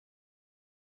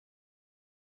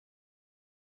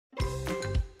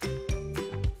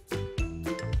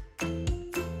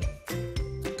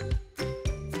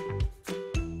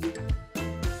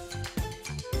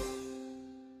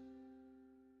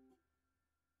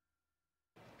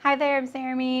Hi there, I'm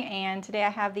Jeremy, and today I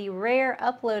have the rare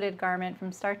uploaded garment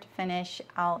from start to finish.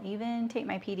 I'll even take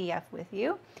my PDF with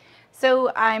you.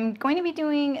 So I'm going to be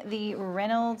doing the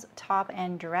Reynolds top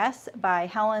and dress by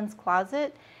Helen's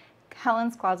Closet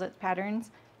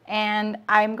Patterns, and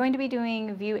I'm going to be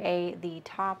doing view A, the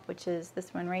top, which is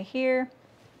this one right here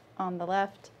on the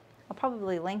left. I'll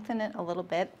probably lengthen it a little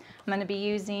bit. I'm going to be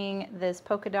using this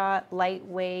polka dot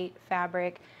lightweight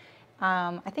fabric.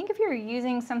 I think if you're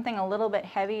using something a little bit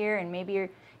heavier and maybe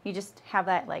you just have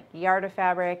that like yard of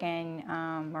fabric and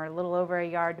or a little over a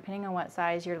yard, depending on what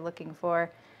size you're looking for,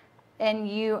 and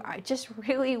you just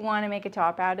really want to make a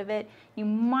top out of it, you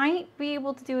might be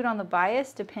able to do it on the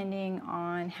bias depending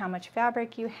on how much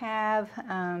fabric you have,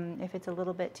 if it's a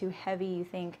little bit too heavy you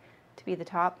think to be the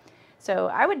top. So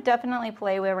I would definitely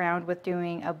play around with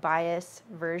doing a bias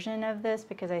version of this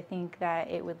because I think that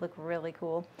it would look really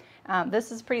cool.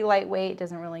 This is pretty lightweight,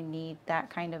 doesn't really need that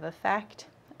kind of effect.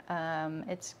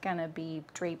 It's gonna be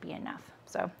drapey enough,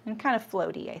 and kind of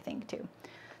floaty I think too.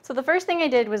 So the first thing I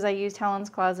did was I used Helen's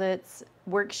Closet's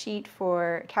worksheet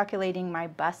for calculating my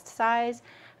bust size.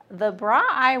 The bra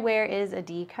I wear is a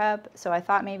D cup, so I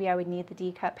thought maybe I would need the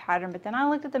D cup pattern, but then I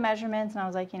looked at the measurements and I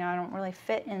was like, I don't really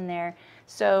fit in there.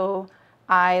 So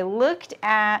I looked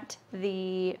at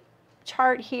the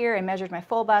chart here and measured my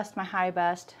full bust, my high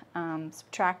bust,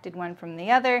 subtracted one from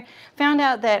the other, found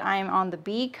out that I'm on the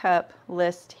B cup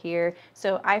list here.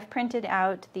 So I've printed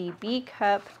out the B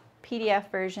cup PDF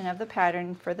version of the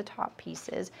pattern for the top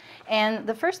pieces. And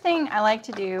the first thing I like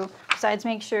to do, besides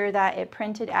make sure that it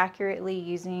printed accurately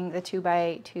using the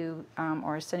 2x2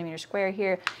 or centimeter square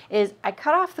here, is I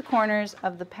cut off the corners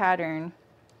of the pattern.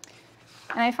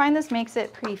 And I find this makes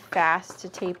it pretty fast to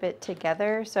tape it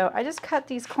together. So I just cut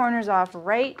these corners off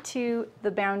right to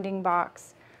the bounding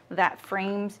box that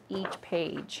frames each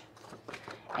page.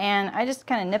 And I just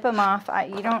kind of nip them off.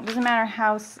 Doesn't matter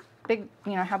how big,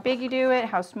 how big you do it,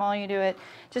 how small you do it.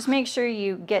 Just make sure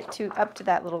you get up to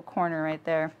that little corner right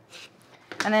there.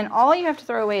 And then all you have to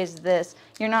throw away is this.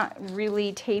 You're not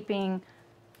really taping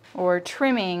or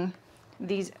trimming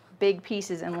these big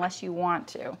pieces unless you want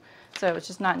to. So it's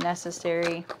just not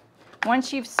necessary.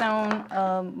 Once you've sewn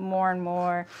more and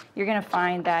more, you're going to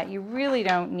find that you really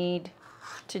don't need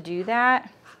to do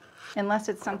that unless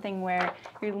it's something where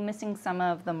you're missing some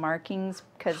of the markings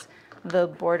because the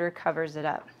border covers it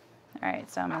up. All right,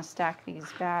 so I'm going to stack these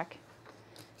back.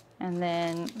 And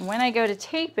then when I go to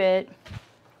tape it,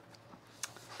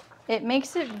 it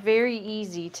makes it very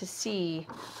easy to see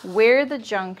where the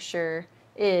juncture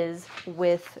is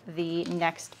with the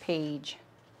next page.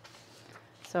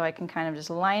 So I can kind of just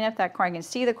line up that corner. I can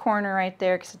see the corner right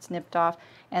there because it's nipped off,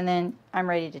 and then I'm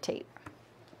ready to tape.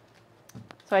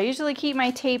 So I usually keep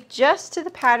my tape just to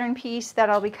the pattern piece that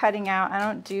I'll be cutting out. I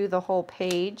don't do the whole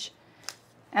page.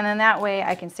 And then that way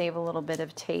I can save a little bit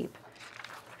of tape.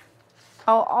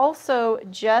 I'll also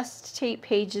just tape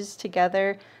pages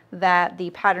together that the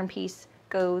pattern piece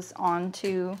goes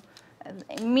onto,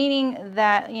 meaning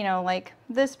that, like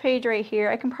this page right here,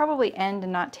 I can probably end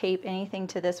and not tape anything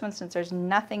to this one since there's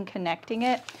nothing connecting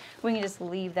it. We can just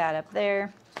leave that up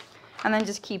there and then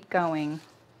just keep going.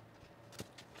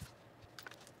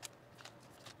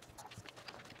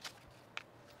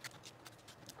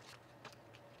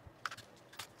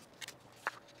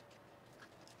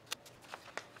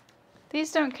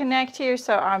 These don't connect here,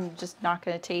 so I'm just not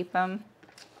going to tape them.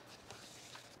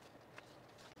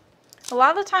 A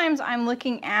lot of the times I'm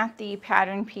looking at the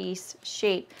pattern piece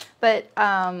shape, but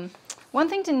one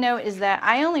thing to note is that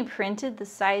I only printed the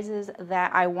sizes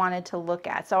that I wanted to look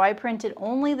at. So I printed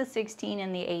only the 16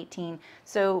 and the 18.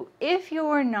 So if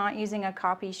you're not using a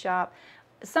copy shop,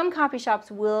 some copy shops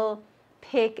will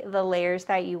pick the layers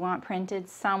that you want printed,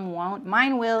 some won't.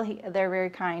 Mine will, they're very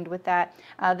kind with that.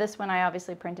 This one I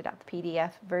obviously printed out the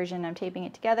PDF version, I'm taping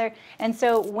it together. And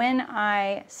so when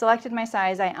I selected my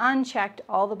size, I unchecked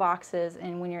all the boxes,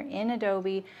 and when you're in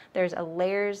Adobe, there's a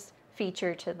layers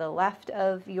feature to the left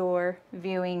of your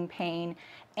viewing pane,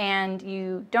 and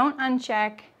you don't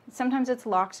uncheck, sometimes it's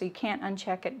locked so you can't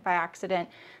uncheck it by accident,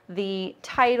 the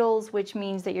titles, which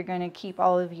means that you're going to keep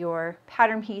all of your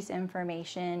pattern piece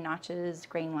information, notches,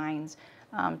 grain lines,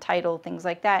 title, things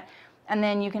like that. And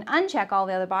then you can uncheck all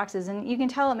the other boxes, and you can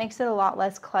tell it makes it a lot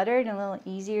less cluttered and a little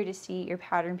easier to see your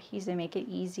pattern piece and make it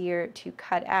easier to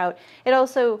cut out. It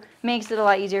also makes it a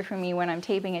lot easier for me when I'm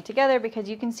taping it together because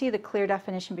you can see the clear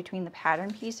definition between the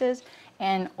pattern pieces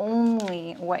and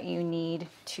only what you need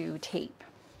to tape.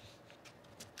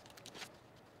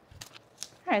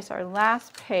 All right, so our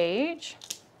last page.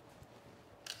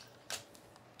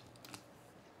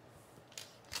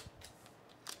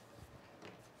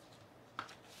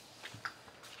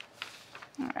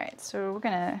 so we're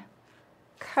gonna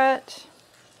cut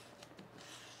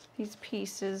these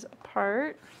pieces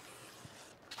apart.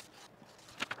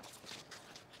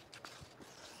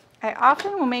 I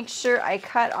often will make sure I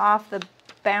cut off the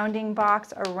bounding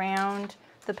box around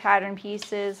the pattern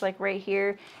pieces, like right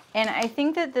here. And I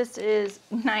think that this is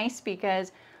nice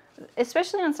because,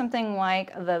 especially on something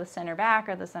like the center back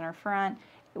or the center front,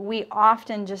 we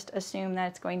often just assume that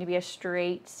it's going to be a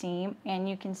straight seam, and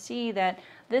you can see that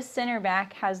this center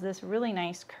back has this really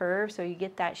nice curve, so you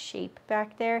get that shape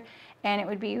back there. And it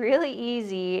would be really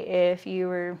easy if you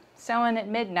were sewing at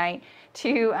midnight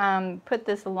to put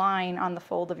this line on the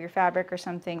fold of your fabric or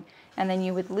something, and then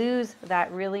you would lose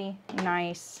that really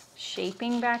nice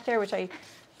shaping back there, which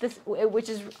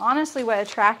is honestly what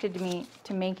attracted me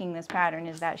to making this pattern,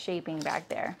 is that shaping back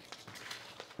there.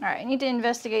 All right, I need to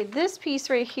investigate this piece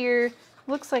right here.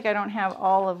 Looks like I don't have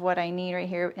all of what I need right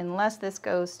here, unless this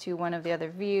goes to one of the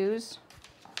other views.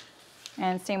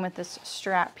 And same with this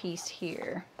strap piece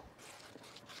here.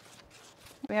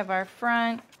 We have our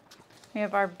front, we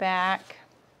have our back,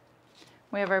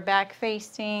 we have our back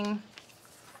facing,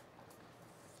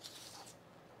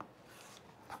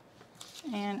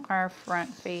 and our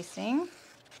front facing.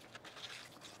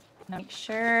 Make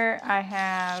sure I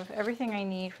have everything I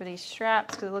need for these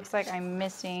straps, because it looks like I'm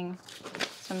missing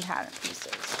some pattern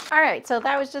pieces. All right, so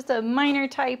that was just a minor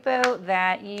typo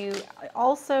that you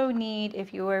also need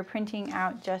if you are printing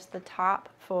out just the top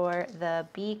for the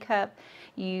B cup.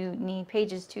 You need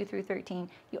pages 2 through 13.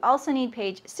 You also need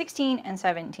page 16 and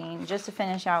 17 just to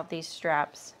finish out these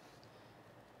straps.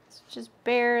 It's just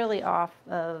barely off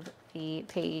of the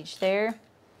page there.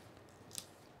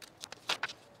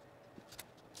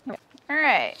 All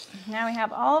right, now we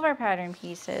have all of our pattern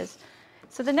pieces.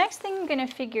 So the next thing I'm going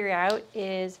to figure out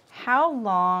is how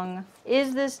long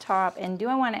is this top, and do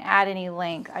I want to add any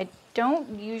length? I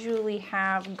don't usually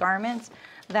have garments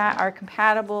that are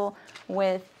compatible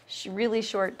with really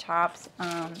short tops,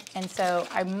 and so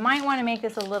I might want to make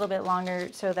this a little bit longer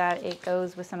so that it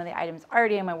goes with some of the items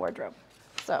already in my wardrobe.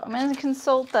 So I'm going to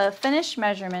consult the finished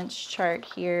measurements chart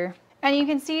here. And you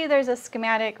can see there's a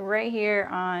schematic right here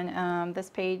on this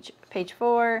page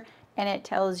 4, and it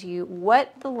tells you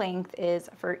what the length is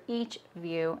for each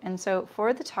view. And so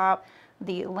for the top,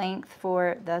 the length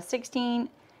for the 16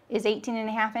 is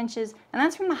 18.5 inches, and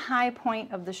that's from the high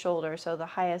point of the shoulder, so the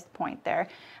highest point there.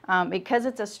 Because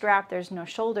it's a strap, there's no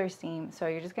shoulder seam, so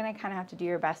you're just gonna kind of have to do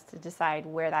your best to decide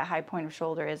where that high point of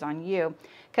shoulder is on you,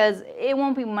 because it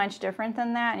won't be much different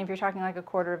than that. And if you're talking like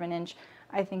 1/4 inch,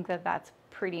 I think that that's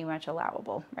pretty much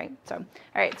allowable, right? So, all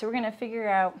right, so we're gonna figure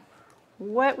out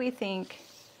what we think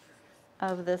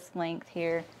of this length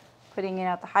here, putting it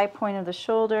at the high point of the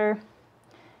shoulder,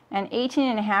 and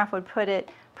 18.5 would put it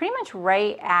pretty much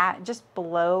right at just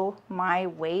below my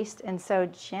waist. And so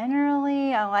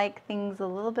generally I like things a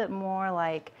little bit more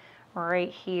like right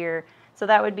here. So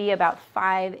that would be about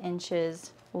 5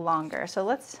 inches longer. So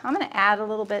I'm gonna add a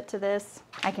little bit to this.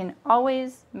 I can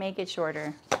always make it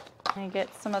shorter. And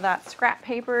get some of that scrap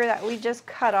paper that we just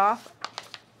cut off.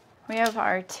 We have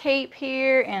our tape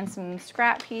here and some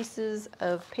scrap pieces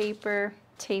of paper.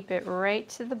 Tape it right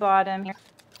to the bottom here.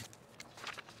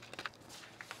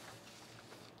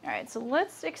 All right, so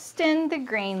let's extend the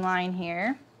grain line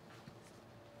here.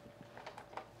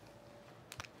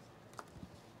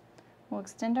 We'll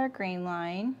extend our grain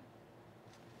line.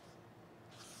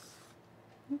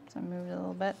 Oops, I moved it a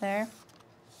little bit there.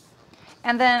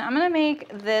 And then I'm going to make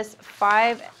this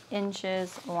 5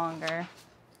 inches longer.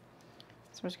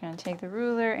 So we're just going to take the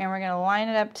ruler and we're going to line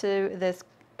it up to this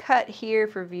cut here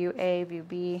for view A, view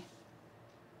B.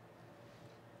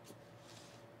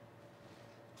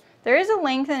 There is a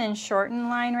lengthen and shorten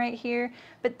line right here,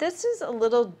 but this is a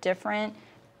little different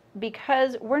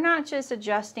because we're not just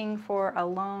adjusting for a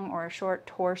long or a short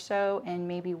torso and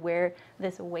maybe where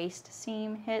this waist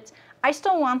seam hits. I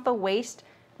still want the waist,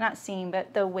 not seam,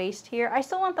 but the waist here, I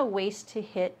still want the waist to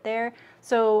hit there.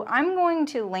 So I'm going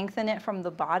to lengthen it from the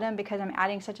bottom because I'm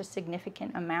adding such a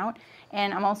significant amount.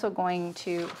 And I'm also going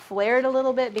to flare it a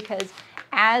little bit because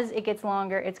as it gets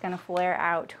longer, it's going to flare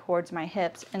out towards my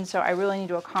hips. And so I really need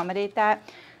to accommodate that.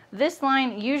 This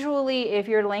line, usually if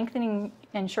you're lengthening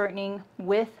and shortening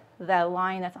with the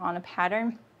line that's on a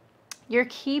pattern, you're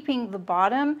keeping the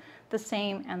bottom the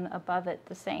same and above it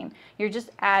the same. You're just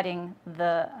adding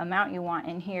the amount you want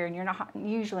in here, and you're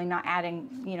usually not adding,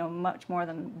 you know, much more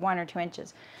than 1 or 2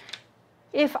 inches.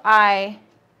 If I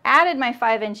added my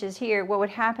 5 inches here, what would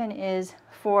happen is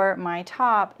for my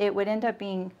top, it would end up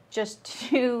being just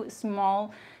too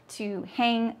small to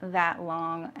hang that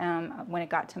long when it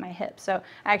got to my hip. So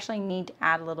I actually need to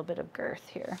add a little bit of girth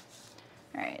here.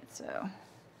 All right, so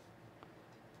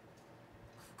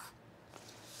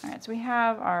All right, so we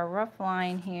have our rough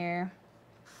line here.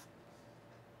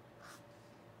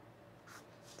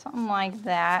 Something like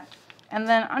that. And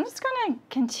then I'm just going to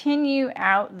continue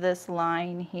out this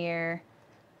line here.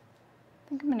 I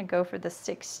think I'm going to go for the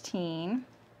 16.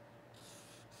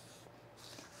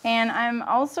 And I'm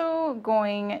also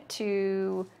going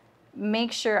to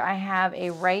make sure I have a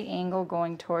right angle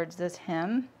going towards this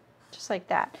hem, just like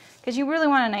that. Because you really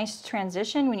want a nice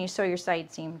transition when you sew your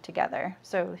side seam together.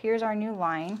 So here's our new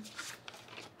line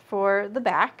for the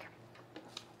back.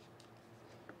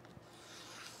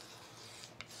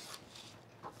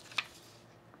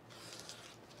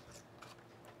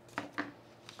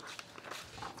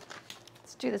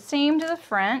 Let's do the same to the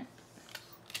front.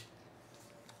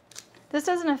 This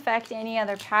doesn't affect any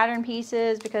other pattern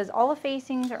pieces because all the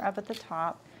facings are up at the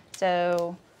top.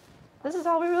 So this is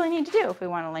all we really need to do if we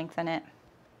want to lengthen it.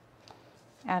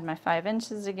 Add my 5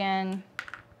 inches again.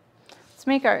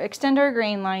 Let's extend our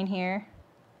grain line here.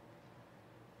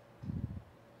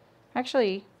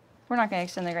 Actually, we're not going to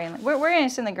extend the grain line. We're going to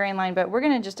extend the grain line, but we're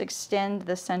going to just extend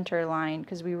the center line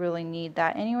because we really need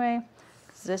that anyway.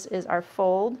 This is our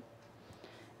fold.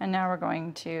 And now we're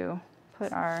going to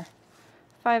put our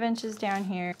 5 inches down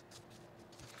here.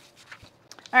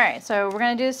 All right, so we're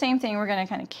going to do the same thing. We're going to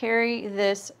kind of carry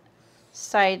this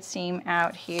side seam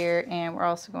out here, and we're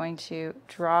also going to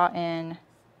draw in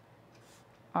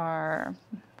our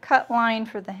cut line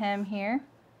for the hem here,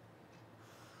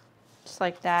 just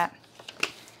like that.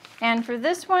 And for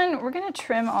this one, we're going to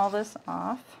trim all this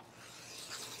off.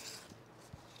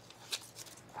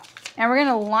 And we're going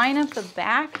to line up the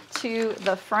back to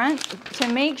the front to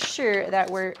make sure that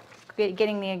we're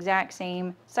getting the exact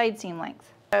same side seam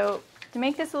length. So to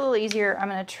make this a little easier, I'm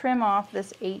going to trim off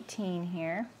this 18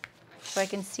 here so I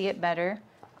can see it better.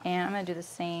 And I'm going to do the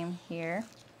same here.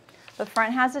 The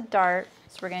front has a dart,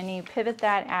 so we're going to need to pivot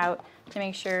that out to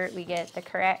make sure we get the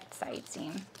correct side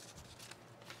seam.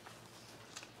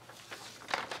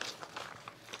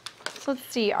 So let's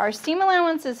see, our seam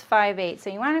allowance is 5/8,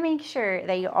 so you want to make sure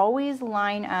that you always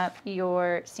line up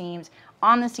your seams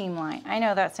on the seam line. I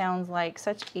know that sounds like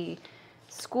such a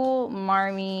school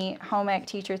marmy home ec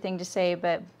teacher thing to say,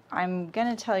 but I'm going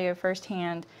to tell you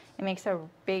firsthand, it makes a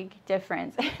big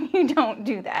difference if you don't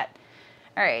do that.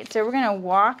 All right, so we're going to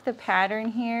walk the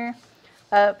pattern here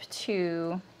up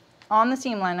to, on the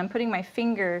seam line, I'm putting my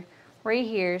finger right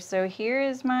here. So here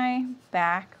is my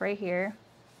back right here.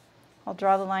 I'll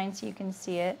draw the line so you can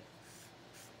see it.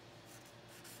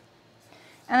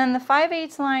 And then the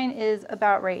 5/8 line is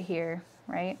about right here,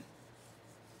 right?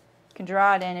 You can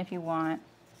draw it in if you want.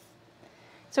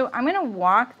 So I'm going to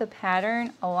walk the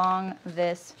pattern along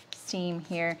this seam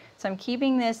here. So I'm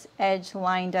keeping this edge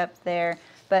lined up there,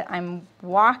 but I'm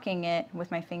walking it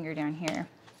with my finger down here.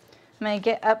 I'm going to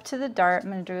get up to the dart. I'm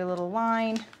going to do a little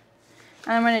line.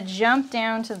 And I'm going to jump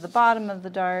down to the bottom of the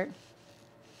dart.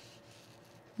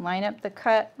 Line up the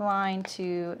cut line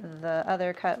to the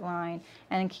other cut line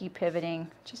and keep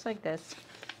pivoting just like this.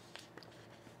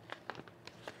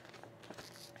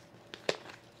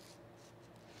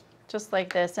 Just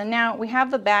like this. And now we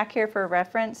have the back here for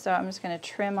reference, so I'm just going to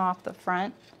trim off the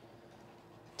front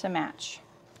to match.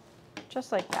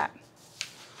 Just like that.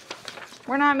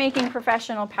 We're not making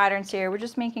professional patterns here, we're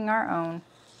just making our own.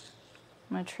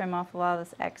 I'm going to trim off a lot of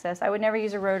this excess. I would never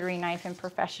use a rotary knife in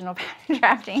professional pattern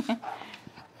drafting.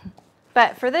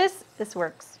 But for this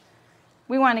works.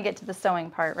 We want to get to the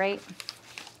sewing part, right?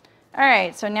 All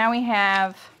right, so now we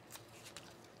have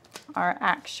our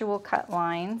actual cut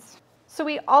lines. So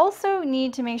we also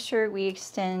need to make sure we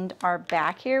extend our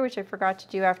back here, which I forgot to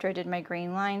do after I did my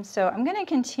green line. So I'm going to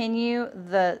continue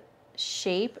the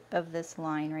shape of this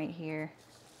line right here,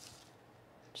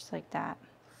 just like that.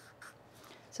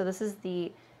 So this is the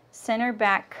center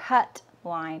back cut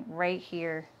line right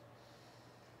here.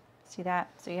 See that?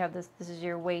 So you have this is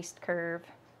your waist curve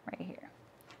right here.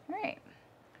 All right.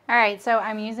 All right, so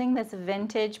I'm using this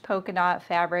vintage polka dot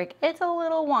fabric. It's a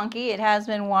little wonky. It has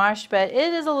been washed, but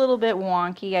it is a little bit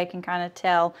wonky, I can kind of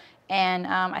tell. And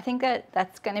I think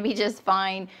that's going to be just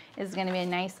fine. It's going to be a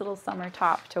nice little summer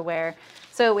top to wear.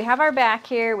 So we have our back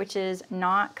here, which is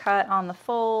not cut on the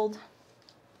fold.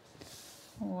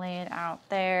 Lay it out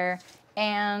there.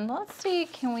 And let's see,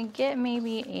 can we get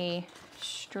maybe a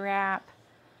strap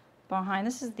behind?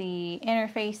 This is the inner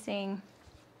facing.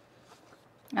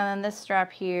 And then this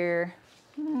strap here,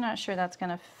 I'm not sure that's going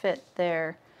to fit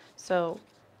there. So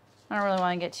I don't really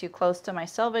want to get too close to my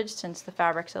selvage since the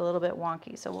fabric's a little bit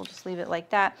wonky. So we'll just leave it like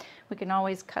that. We can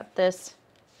always cut this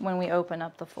when we open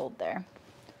up the fold there.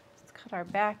 Let's cut our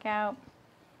back out.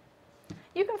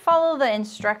 You can follow the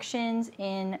instructions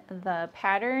in the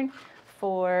pattern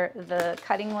for the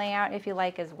cutting layout if you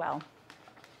like as well.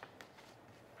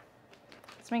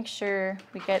 Let's make sure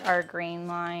we get our grain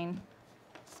line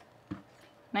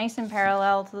nice and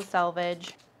parallel to the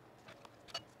selvage.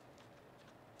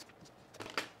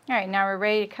 All right, now we're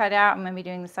ready to cut out. I'm going to be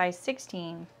doing the size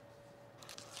 16.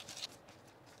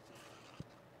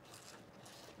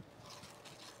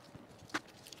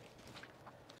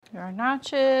 There are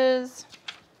notches.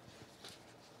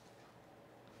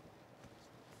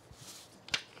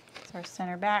 It's our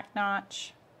center back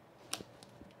notch.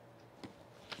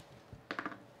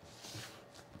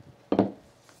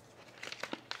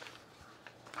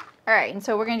 All right, and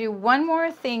so we're going to do one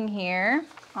more thing here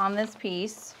on this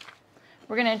piece.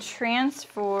 We're going to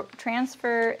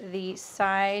transfer the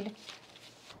side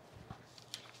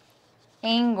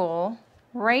angle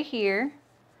right here,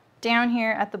 down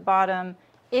here at the bottom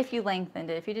if you lengthened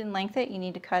it. If you didn't lengthen it, you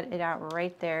need to cut it out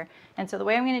right there. And so the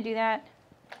way I'm going to do that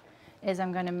is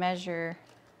I'm going to measure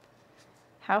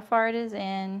how far it is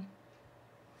in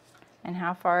and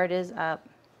how far it is up,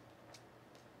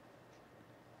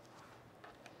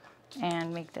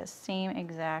 and make the same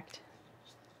exact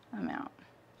amount.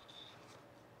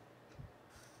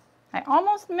 I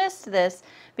almost missed this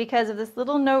because of this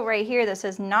little note right here that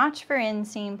says notch for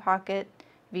inseam pocket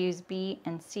views B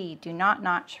and C. Do not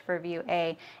notch for view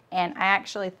A. And I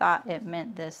actually thought it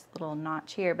meant this little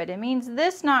notch here, but it means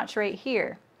this notch right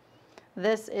here.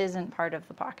 This isn't part of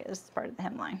the pocket. This is part of the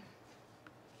hemline.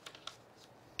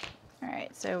 All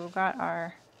right, so we've got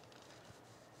our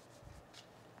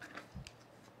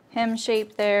hem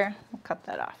shape there. We'll cut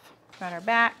that off. Got our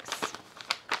backs.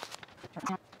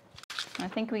 I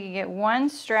think we can get one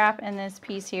strap in this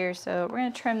piece here, so we're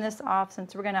going to trim this off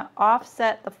since we're going to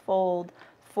offset the fold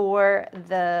for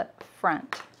the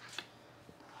front,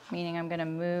 meaning I'm going to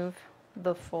move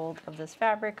the fold of this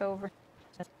fabric over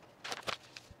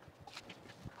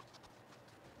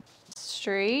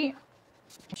straight.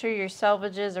 Make sure your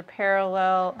selvages are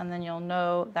parallel, and then you'll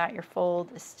know that your fold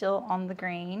is still on the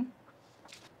grain.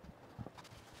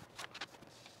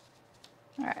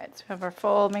 All right, so we have our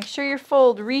fold. Make sure your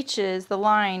fold reaches the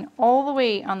line all the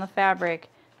way on the fabric.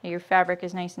 Your fabric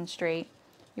is nice and straight.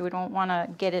 You don't want to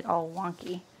get it all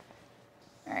wonky.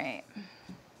 All right.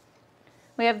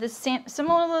 We have this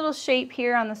similar little shape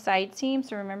here on the side seam,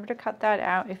 so remember to cut that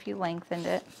out if you lengthened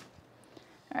it.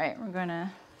 All right, we're going to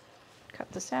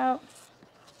cut this out.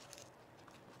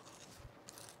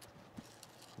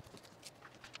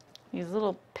 These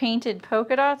little painted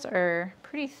polka dots are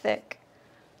pretty thick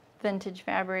vintage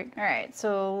fabric. All right,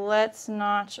 so let's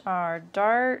notch our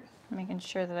dart, making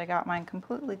sure that I got mine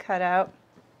completely cut out.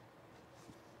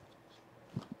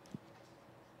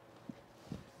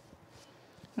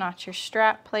 Notch your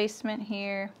strap placement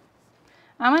here.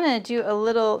 I'm going to do a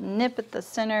little nip at the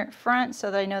center front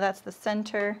so that I know that's the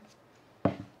center.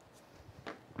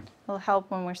 It'll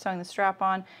help when we're sewing the strap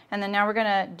on. And then now we're going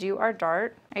to do our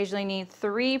dart. I usually need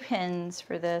 3 pins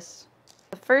for this.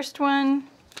 The first one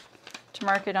to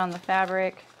mark it on the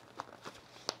fabric,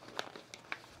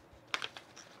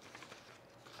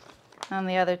 and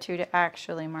the other 2 to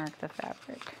actually mark the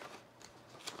fabric.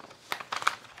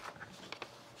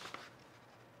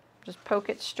 Just poke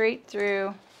it straight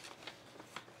through,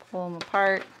 pull them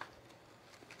apart,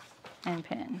 and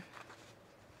pin.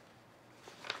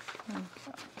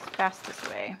 Fastest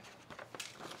way.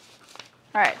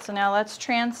 All right, so now let's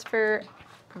transfer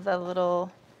the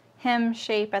little hem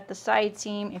shape at the side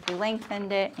seam if you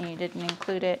lengthened it and you didn't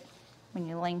include it when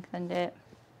you lengthened it.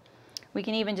 We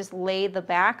can even just lay the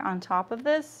back on top of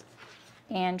this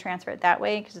and transfer it that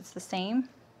way because it's the same,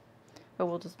 but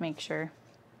we'll just make sure.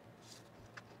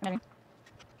 All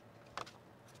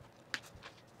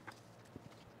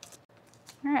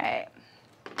right,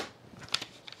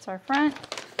 that's our front.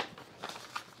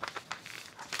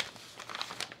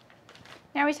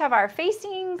 Now we just have our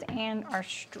facings and our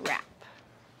strap.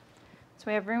 So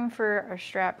we have room for our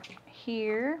strap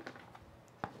here,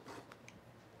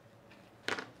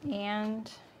 and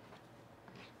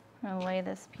I'm going to lay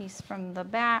this piece from the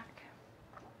back.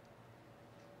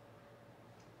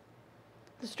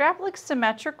 The strap looks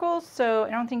symmetrical, so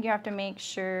I don't think you have to make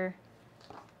sure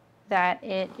that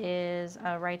it is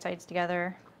right sides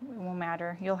together. It won't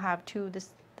matter. You'll have 2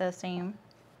 the same.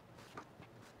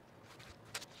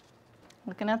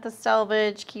 Looking at the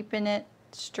selvage, keeping it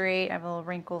straight. I have a little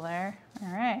wrinkle there.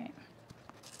 All right.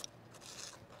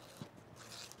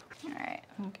 All right,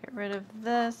 we'll get rid of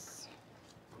this,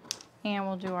 and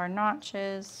we'll do our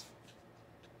notches,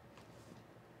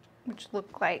 which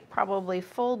look like probably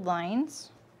fold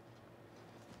lines.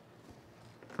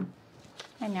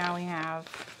 And now we have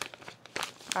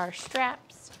our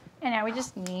straps And now we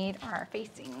just need our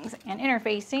facings and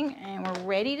interfacing, and we're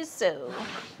ready to sew.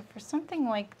 For something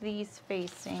like these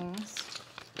facings,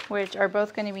 which are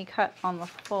both going to be cut on the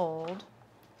fold,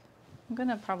 I'm going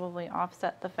to probably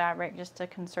offset the fabric just to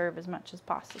conserve as much as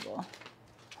possible.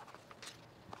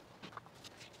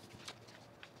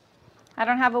 I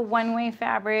don't have a one-way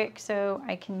fabric, so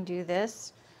I can do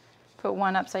this. Put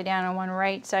one upside down and one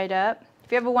right side up.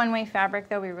 If you have a one-way fabric,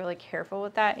 though, be really careful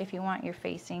with that if you want your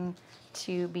facing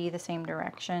to be the same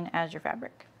direction as your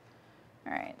fabric.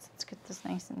 All right, so let's get this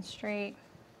nice and straight.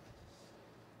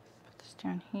 Put this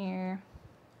down here.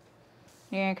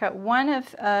 You're gonna cut one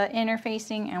of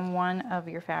interfacing and one of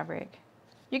your fabric.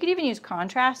 You could even use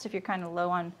contrast if you're kind of low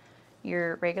on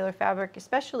your regular fabric,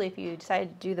 especially if you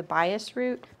decide to do the bias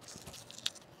route.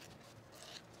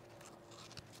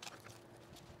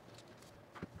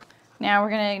 Now we're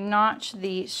gonna notch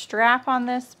the strap on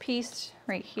this piece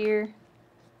right here.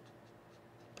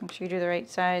 Make sure you do the right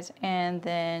size, and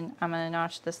then I'm gonna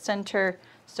notch the center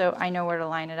so I know where to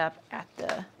line it up at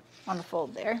on the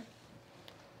fold there.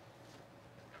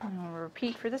 And I'll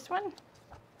repeat for this one.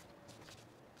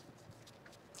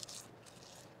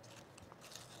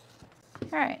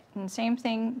 All right, and same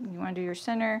thing, you want to do your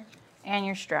center and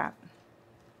your strap.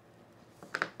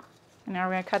 And now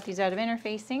we're going to cut these out of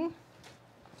interfacing.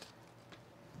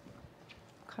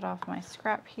 Cut off my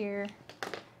scrap here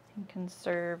and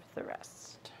conserve the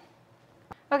rest.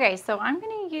 Okay, so I'm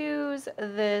going to use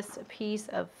this piece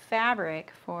of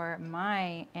fabric for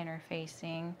my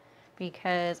interfacing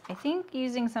because I think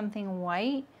using something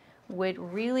white would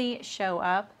really show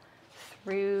up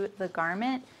through the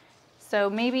garment. So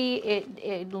maybe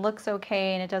it looks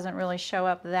okay and it doesn't really show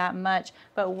up that much,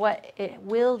 but what it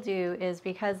will do is,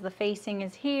 because the facing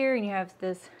is here and you have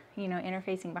this, you know,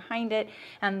 interfacing behind it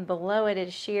and below it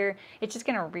is sheer, it's just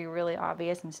gonna be really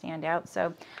obvious and stand out.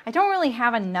 So I don't really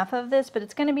have enough of this, but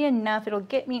it's gonna be enough. It'll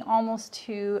get me almost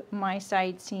to my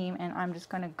side seam, and I'm just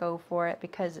gonna go for it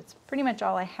because it's pretty much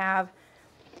all I have.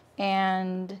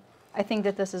 And I think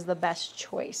that this is the best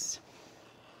choice.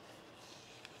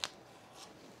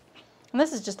 And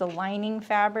this is just a lining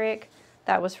fabric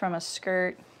that was from a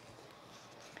skirt.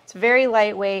 It's very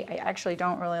lightweight. I actually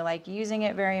don't really like using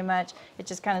it very much. It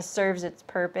just kind of serves its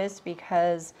purpose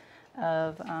because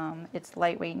of its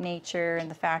lightweight nature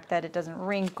and the fact that it doesn't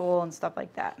wrinkle and stuff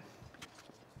like that.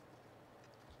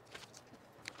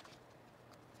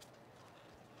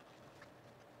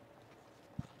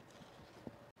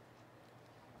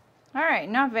 All right,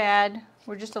 not bad.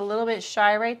 We're just a little bit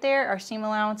shy right there. Our seam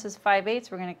allowance is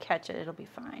 5/8. We're going to catch it. It'll be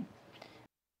fine.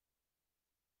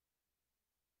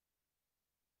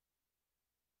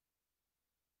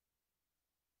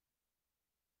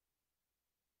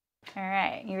 All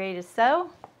right, you ready to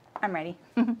sew? I'm ready.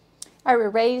 All right, we're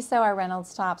ready to sew our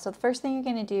Reynolds top. So the first thing you're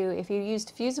going to do, if you used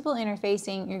fusible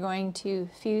interfacing, you're going to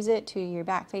fuse it to your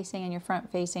back facing and your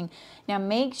front facing. Now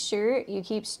make sure you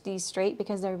keep these straight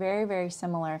because they're very, very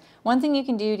similar. One thing you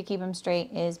can do to keep them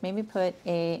straight is maybe put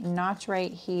a notch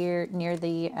right here near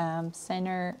the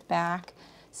center back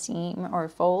seam or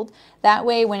fold. That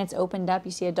way when it's opened up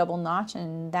you see a double notch,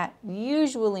 and that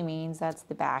usually means that's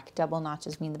the back. Double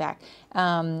notches mean the back.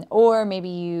 Or maybe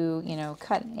you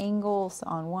cut angles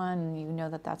on one and you know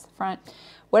that that's the front.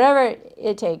 Whatever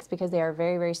it takes, because they are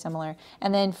very, very similar.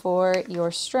 And then for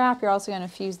your strap, you're also going to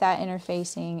fuse that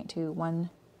interfacing to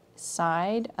one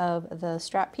side of the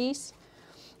strap piece.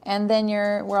 And then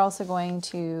we're also going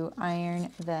to iron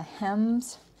the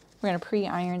hems. We're going to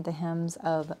pre-iron the hems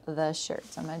of the shirt.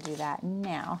 So I'm going to do that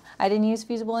now. I didn't use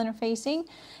fusible interfacing,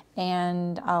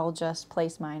 and I'll just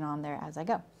place mine on there as I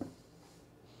go.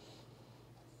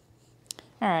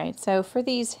 All right, so for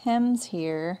these hems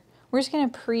here, we're just going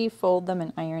to pre-fold them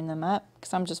and iron them up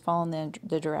because I'm just following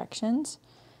the directions.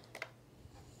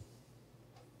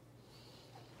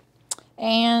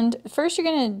 And first you're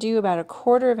going to do about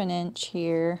 1/4 of an inch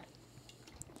here.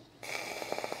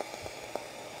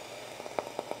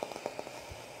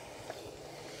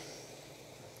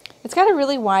 It's got a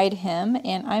really wide hem,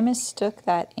 and I mistook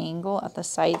that angle at the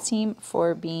side seam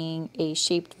for being a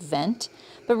shaped vent.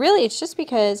 But really it's just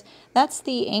because that's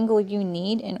the angle you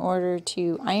need in order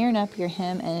to iron up your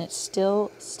hem and it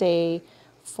still stay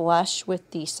flush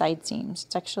with the side seams.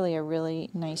 It's actually a really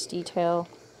nice detail.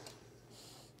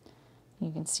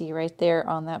 You can see right there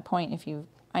on that point if you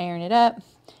iron it up,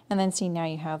 and then see now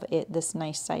you have this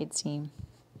nice side seam.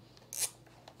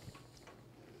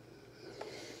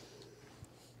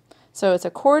 So it's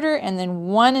 1/4 and then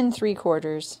 1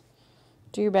 3/4.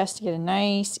 Do your best to get a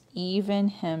nice even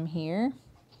hem here.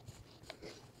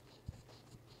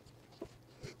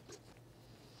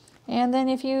 And then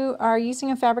if you are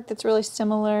using a fabric that's really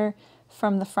similar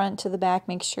from the front to the back,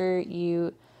 make sure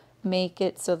you make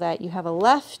it so that you have a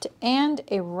left and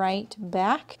a right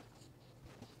back.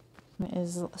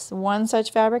 Is one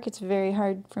such fabric. It's very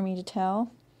hard for me to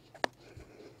tell.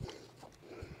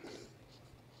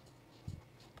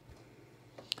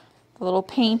 The little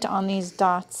paint on these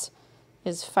dots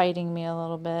is fighting me a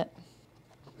little bit.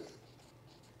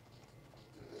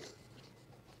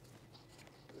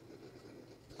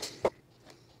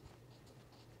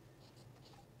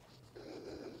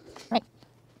 Right.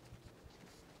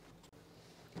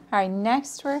 All right,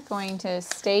 next we're going to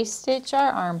stay stitch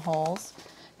our armholes.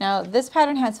 Now this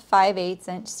pattern has 5/8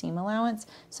 inch seam allowance,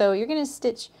 so you're going to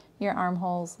stitch your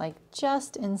armholes like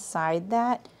just inside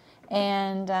that,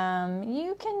 and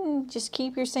you can just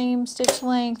keep your same stitch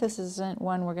length. This isn't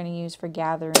one we're going to use for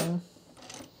gathering.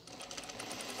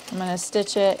 I'm going to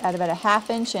stitch it at about a 1/2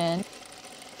 inch in,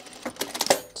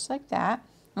 just like that.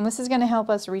 And this is going to help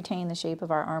us retain the shape of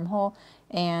our armhole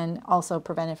and also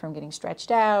prevent it from getting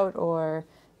stretched out or,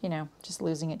 you know, just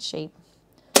losing its shape.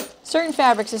 Certain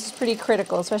fabrics, this is pretty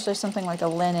critical, especially something like a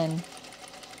linen.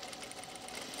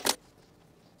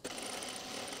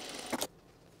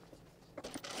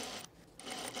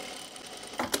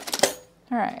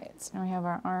 All right, so now we have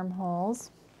our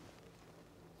armholes.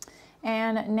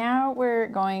 And now we're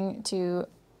going to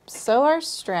sew our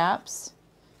straps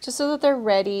just so that they're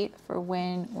ready for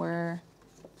when we're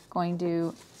going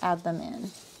to add them in.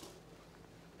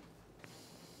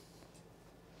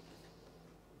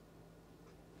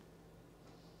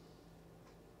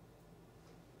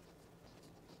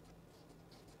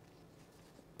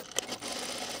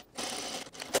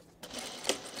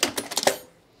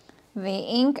 The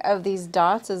ink of these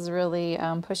dots is really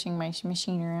pushing my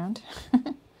machine around.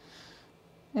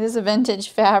 It is a vintage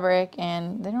fabric,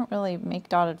 and they don't really make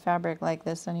dotted fabric like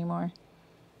this anymore.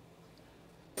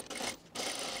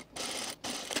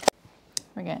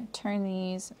 We're going to turn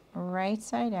these right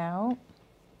side out.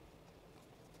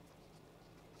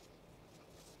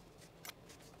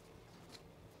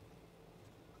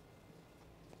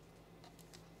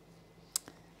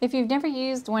 If you've never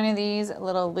used one of these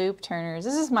little loop turners,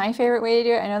 this is my favorite way to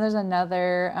do it. I know there's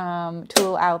another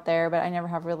tool out there, but I never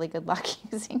have really good luck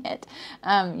using it.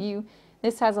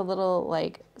 This has a little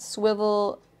like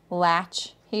swivel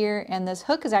latch here, and this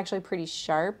hook is actually pretty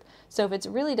sharp. So if it's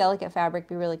really delicate fabric,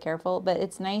 be really careful. But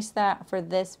it's nice that for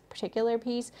this particular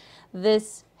piece,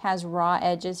 this has raw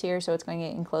edges here, so it's going to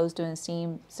get enclosed in a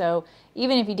seam. So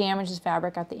even if you damage this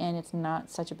fabric at the end, it's not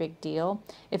such a big deal.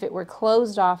 If it were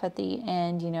closed off at the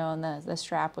end, you know, and the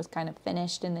strap was kind of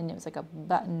finished and then it was like a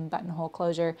buttonhole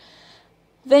closure,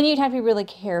 then you'd have to be really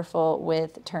careful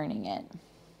with turning it.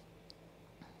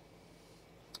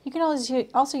 You can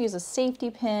also use a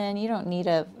safety pin. You don't need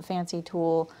a fancy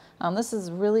tool. This is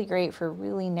really great for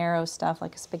really narrow stuff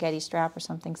like a spaghetti strap or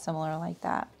something similar like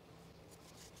that.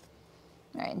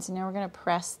 All right, so now we're going to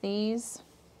press these.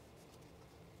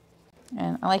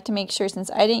 And I like to make sure, since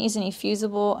I didn't use any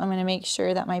fusible, I'm going to make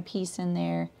sure that my piece in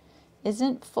there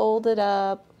isn't folded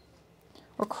up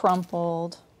or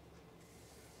crumpled.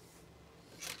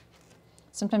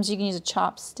 Sometimes you can use a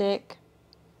chopstick,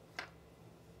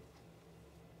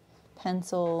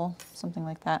 pencil, something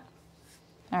like that.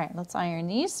 All right, let's iron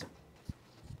these.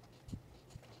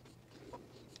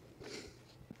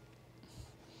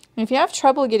 And if you have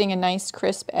trouble getting a nice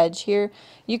crisp edge here,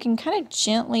 you can kind of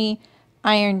gently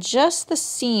iron just the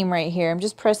seam right here. I'm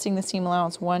just pressing the seam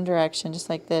allowance one direction, just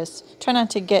like this. Try not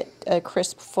to get a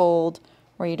crisp fold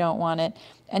where you don't want it.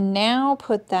 And now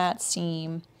put that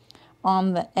seam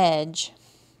on the edge.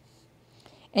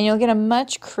 And you'll get a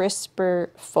much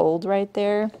crisper fold right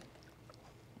there.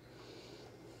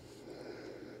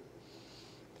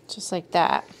 Just like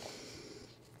that.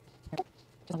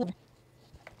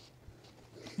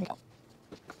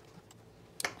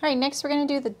 All right, next we're going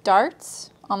to do the darts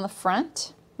on the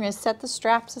front. We're going to set the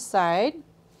straps aside.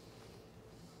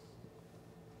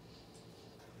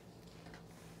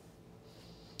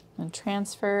 And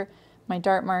transfer my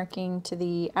dart marking to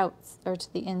the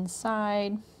to the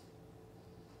inside.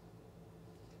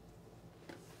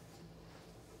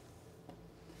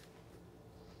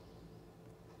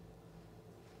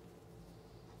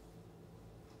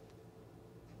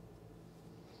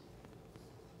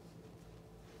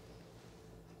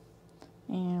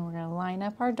 And we're going to line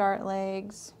up our dart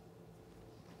legs.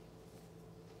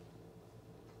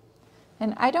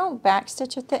 And I don't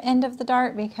backstitch at the end of the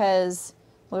dart because,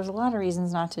 well, there's a lot of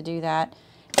reasons not to do that.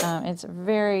 It's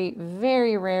very,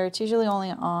 very rare. It's usually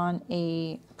only on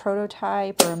a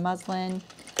prototype or a muslin.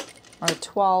 or a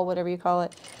toile, whatever you call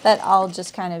it, that I'll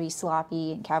just kind of be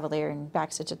sloppy and cavalier and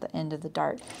backstitch at the end of the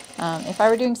dart. If I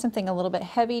were doing something a little bit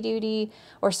heavy duty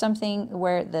or something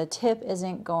where the tip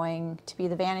isn't going to be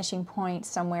the vanishing point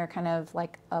somewhere kind of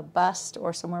like a bust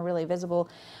or somewhere really visible,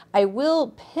 I will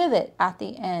pivot at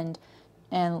the end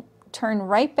and turn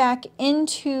right back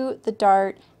into the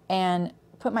dart and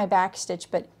put my back stitch,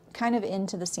 but kind of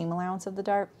into the seam allowance of the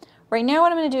dart. Right now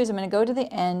what I'm going to do is I'm going to go to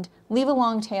the end, leave a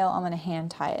long tail, I'm going to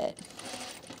hand tie it.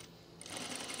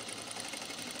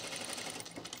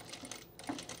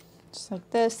 Just like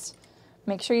this.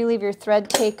 Make sure you leave your thread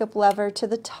take-up lever to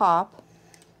the top.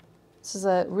 This is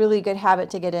a really good habit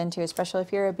to get into, especially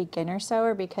if you're a beginner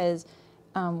sewer, because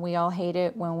we all hate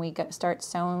it when we start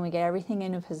sewing, we get everything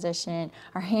into position.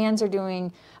 Our hands are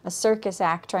doing a circus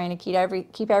act trying to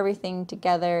keep everything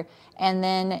together, and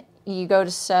then you go to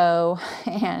sew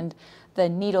and the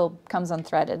needle comes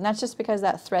unthreaded. And that's just because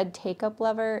that thread take-up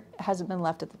lever hasn't been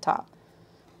left at the top.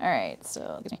 All right,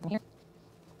 so here.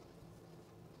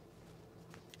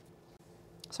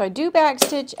 So I do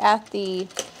backstitch at the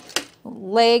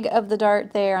leg of the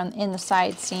dart there in the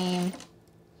side seam.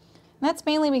 And that's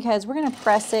mainly because we're going to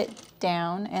press it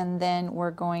down and then we're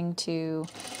going to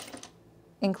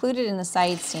include it in the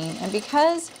side seam. And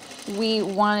because we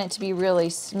want it to be really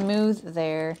smooth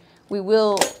there, we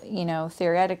will, you know,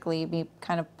 theoretically be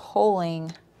kind of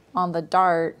pulling on the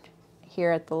dart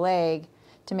here at the leg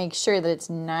to make sure that it's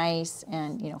nice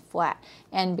and, you know, flat.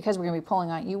 And because we're going to be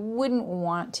pulling on it, you wouldn't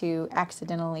want to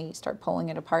accidentally start pulling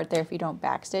it apart there if you don't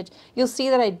backstitch. You'll see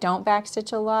that I don't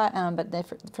backstitch a lot, but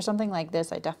for something like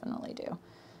this, I definitely do. All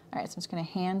right, so I'm just going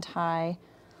to hand tie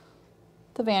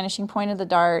the vanishing point of the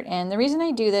dart. And the reason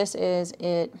I do this is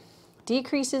it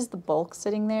decreases the bulk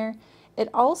sitting there. It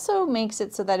also makes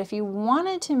it so that if you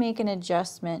wanted to make an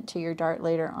adjustment to your dart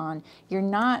later on, you're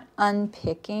not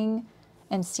unpicking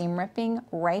and seam ripping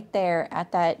right there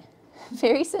at that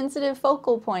very sensitive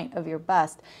focal point of your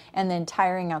bust, and then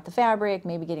tiring out the fabric,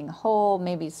 maybe getting a hole,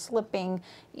 maybe slipping.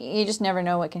 You just never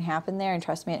know what can happen there, and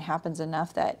trust me, it happens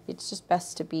enough that it's just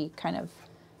best to be kind of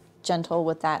gentle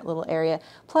with that little area.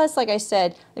 Plus, like I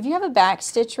said, if you have a back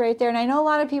stitch right there, and I know a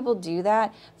lot of people do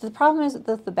that, the problem is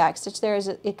with the back stitch there is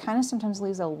it kind of sometimes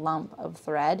leaves a lump of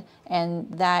thread, and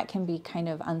that can be kind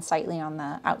of unsightly on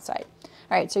the outside.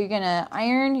 All right, so you're gonna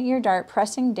iron your dart,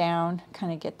 pressing down,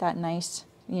 kind of get that nice,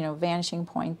 you know, vanishing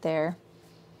point there,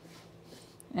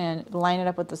 and line it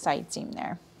up with the side seam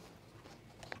there.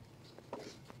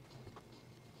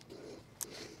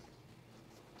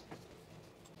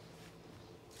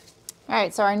 All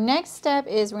right, so our next step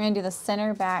is we're going to do the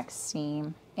center back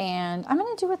seam, and I'm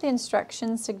going to do what the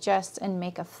instructions suggest and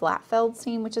make a flat felled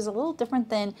seam, which is a little different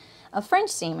than a French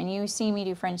seam, and you see me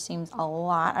do French seams a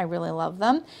lot. I really love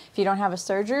them. If you don't have a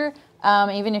serger,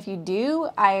 even if you do,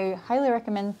 I highly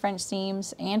recommend French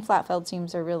seams, and flat felled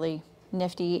seams are really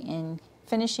nifty in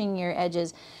finishing your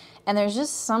edges. And there's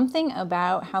just something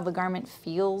about how the garment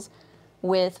feels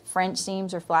with French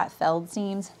seams or flat felled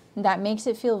seams that makes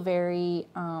it feel very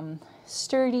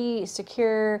sturdy,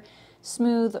 secure,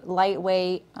 smooth,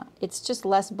 lightweight. It's just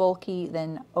less bulky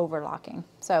than overlocking.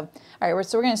 So, all right,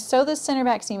 so we're going to sew this center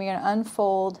back seam. You're going to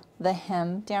unfold the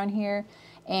hem down here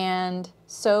and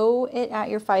sew it at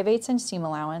your 5/8 inch seam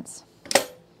allowance.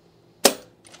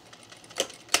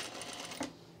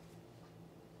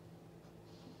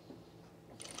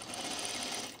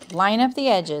 Line up the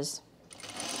edges.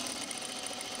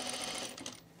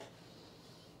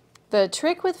 The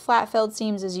trick with flat felled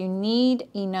seams is you need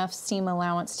enough seam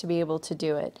allowance to be able to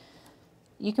do it.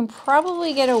 You can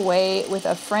probably get away with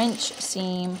a French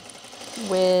seam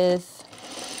with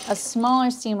a smaller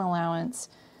seam allowance,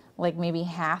 like maybe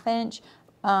 1/2 inch.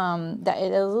 That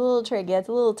is a little tricky, it's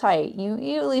a little tight.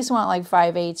 You at least want like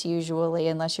 5/8 usually,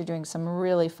 unless you're doing some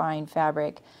really fine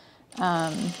fabric.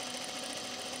 But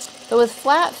with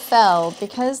flat felled,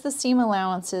 because the seam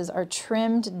allowances are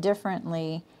trimmed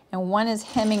differently, and one is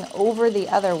hemming over the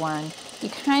other one, you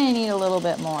kind of need a little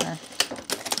bit more.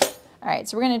 All right,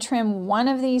 so we're going to trim one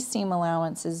of these seam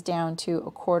allowances down to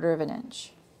 1/4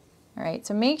 inch. All right,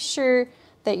 so make sure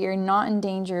that you're not in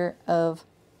danger of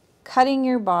cutting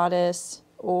your bodice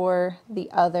or the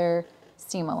other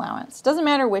seam allowance. Doesn't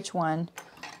matter which one,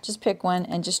 just pick one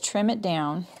and just trim it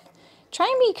down. Try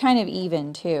and be kind of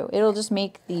even too. It'll just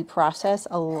make the process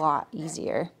a lot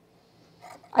easier.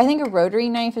 I think a rotary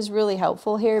knife is really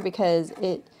helpful here because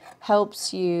it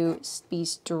helps you be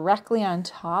directly on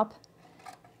top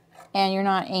and you're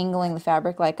not angling the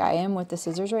fabric like I am with the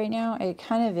scissors right now. It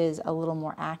kind of is a little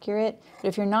more accurate. But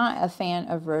if you're not a fan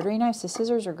of rotary knives, the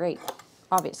scissors are great,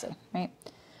 obviously, right?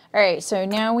 All right, so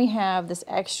now we have this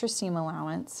extra seam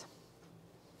allowance.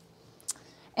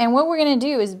 And what we're going to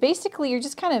do is basically you're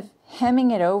just kind of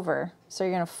hemming it over. So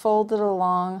you're going to fold it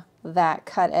along that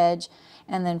cut edge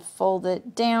and then fold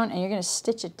it down, and you're going to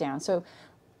stitch it down. So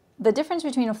the difference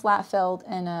between a flat felt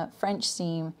and a French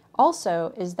seam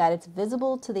also is that it's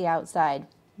visible to the outside,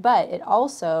 but it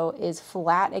also is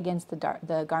flat against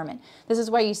the garment. This is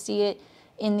why you see it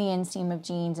in the inseam of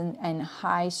jeans and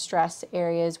high stress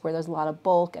areas where there's a lot of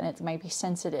bulk and it might be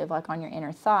sensitive, like on your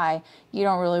inner thigh. You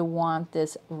don't really want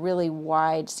this really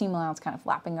wide seam allowance kind of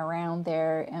flapping around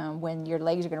there when your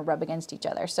legs are going to rub against each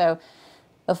other. So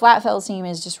the flat felt seam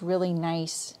is just really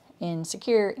nice and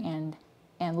secure and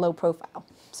low profile.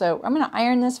 So I'm going to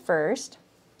iron this first.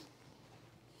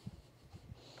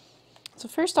 So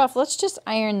first off, let's just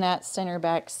iron that center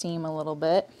back seam a little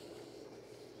bit.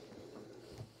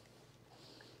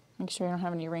 Make sure you don't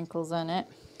have any wrinkles in it.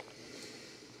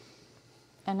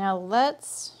 And now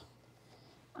let's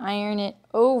iron it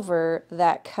over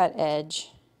that cut edge,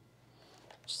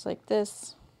 just like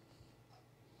this.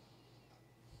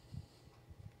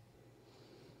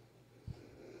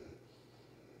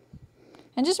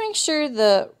 And just make sure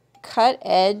the cut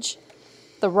edge,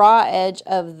 the raw edge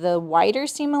of the wider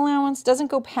seam allowance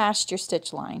doesn't go past your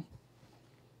stitch line.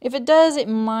 If it does, it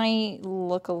might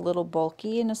look a little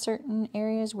bulky in certain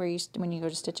areas where when you go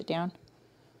to stitch it down,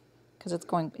 because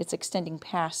it's extending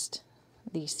past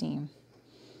the seam.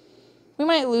 We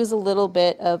might lose a little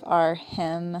bit of our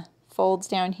hem folds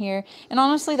down here, and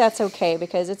honestly that's okay,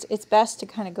 because it's best to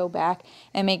kind of go back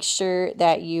and make sure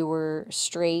that you were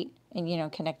straight and, you know,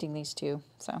 connecting these two.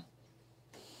 So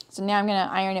now I'm going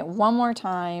to iron it one more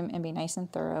time and be nice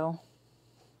and thorough.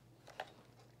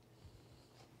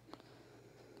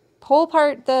 Pull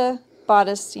apart the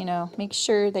bodice, you know, make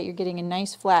sure that you're getting a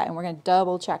nice flat, and we're going to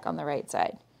double check on the right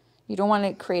side. You don't want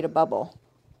to create a bubble.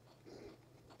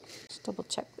 Just double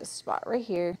check this spot right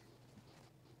here.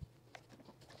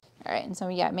 All right, and so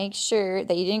yeah, make sure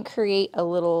that you didn't create a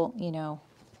little, you know,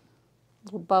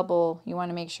 little bubble. You want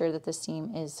to make sure that the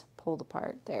seam is pulled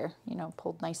apart there, you know,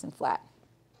 pulled nice and flat.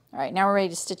 All right, now we're ready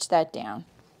to stitch that down.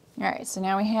 All right, so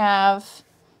now we have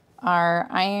our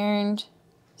ironed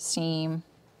seam.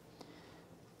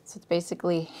 So it's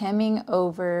basically hemming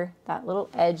over that little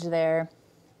edge there.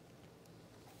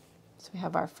 So we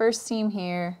have our first seam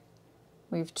here.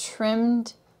 We've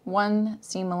trimmed one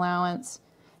seam allowance,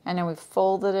 and then we've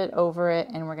folded it over it,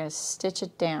 and we're going to stitch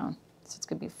it down. So it's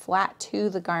going to be flat to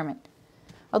the garment.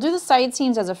 I'll do the side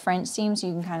seams as a French seam so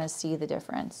you can kind of see the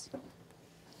difference.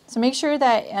 So make sure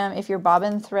that if your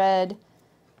bobbin thread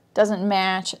doesn't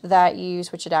match, that you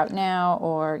switch it out now,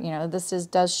 or, you know, this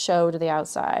does show to the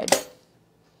outside.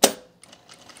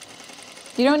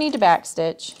 You don't need to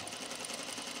backstitch.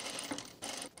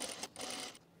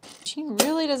 She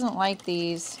really doesn't like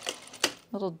these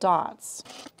little dots.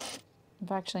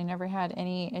 I've actually never had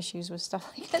any issues with stuff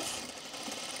like this.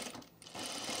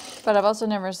 But I've also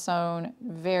never sewn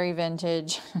very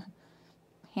vintage,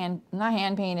 not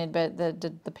hand painted, but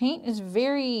the paint is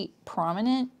very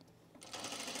prominent.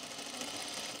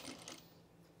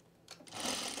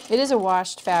 It is a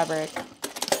washed fabric,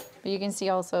 but you can see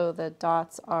also the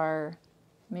dots are,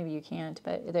 maybe you can't,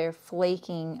 but they're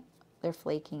flaking. They're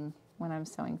flaking when I'm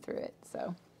sewing through it.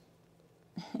 So,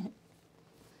 all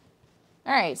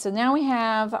right. So now we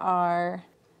have our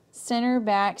center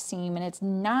back seam, and it's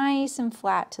nice and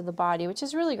flat to the body, which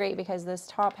is really great because this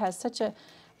top has such a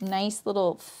nice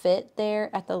little fit there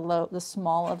at the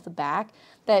small of the back,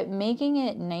 that making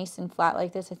it nice and flat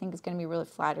like this, I think, is going to be really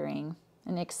flattering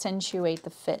and accentuate the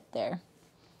fit there.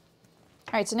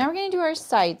 All right, so now we're going to do our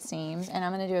side seams, and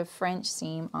I'm going to do a French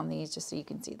seam on these just so you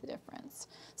can see the difference.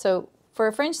 So for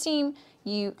a French seam,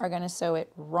 you are going to sew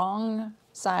it wrong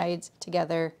sides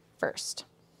together first.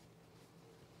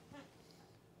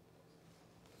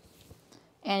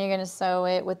 And you're going to sew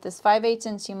it with this 5/8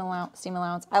 inch seam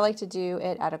allowance. I like to do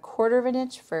it at 1/4 of an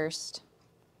inch first.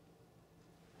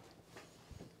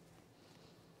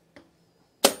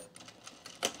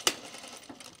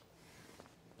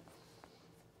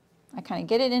 I kind of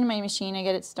get it in my machine, I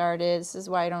get it started. This is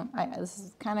why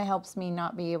this kind of helps me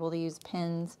not be able to use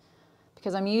pins,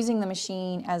 because I'm using the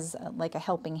machine as like a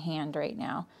helping hand right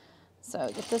now. So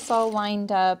get this all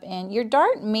lined up, and your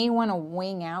dart may want to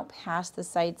wing out past the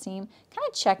side seam. Kind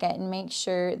of check it and make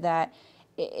sure that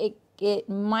it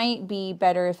might be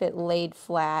better if it laid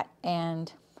flat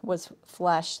and was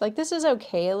flush. Like this is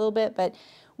okay a little bit, but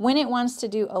when it wants to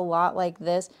do a lot like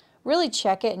this, really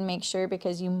check it and make sure,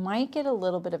 because you might get a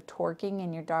little bit of torquing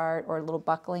in your dart or a little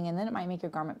buckling, and then it might make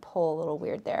your garment pull a little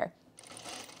weird there.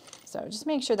 So just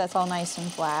make sure that's all nice and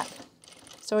flat.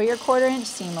 So your 1/4 inch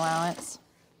seam allowance.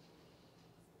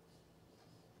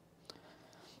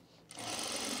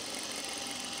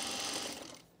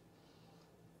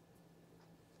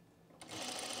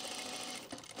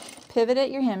 pivot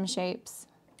at your hem shapes.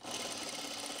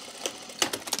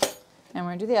 And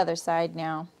we're going to do the other side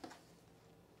now.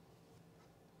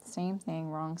 Same thing,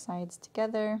 wrong sides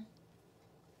together.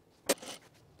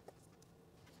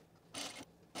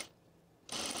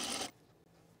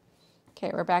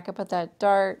 Okay, we're back up at that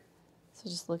dart. So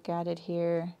just look at it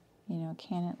here. You know,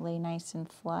 can it lay nice and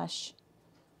flush?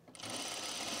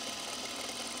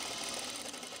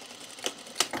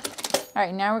 All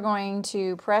right, now we're going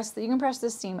to press, you can press the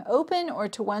seam open or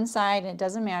to one side, and it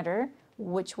doesn't matter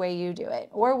which way you do it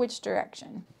or which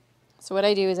direction. So what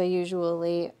I do is I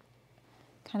usually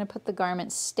kind of put the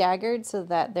garment staggered so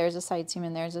that there's a side seam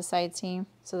and there's a side seam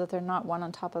so that they're not one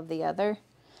on top of the other.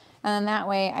 And then that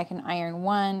way I can iron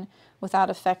one without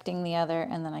affecting the other,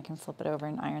 and then I can flip it over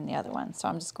and iron the other one. So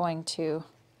I'm just going to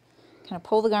kind of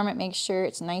pull the garment, make sure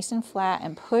it's nice and flat,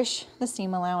 and push the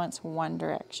seam allowance one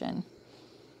direction.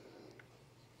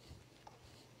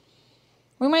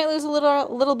 We might lose a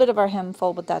little bit of our hem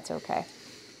fold, but that's okay.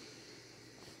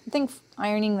 I think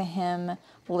ironing the hem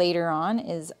later on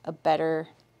is a better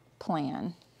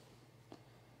plan.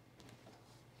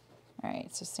 All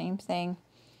right, so same thing.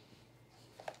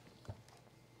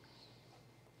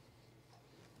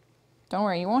 Don't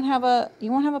worry, you won't have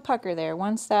a pucker there.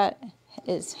 Once that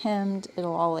is hemmed,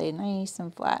 it'll all lay nice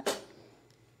and flat.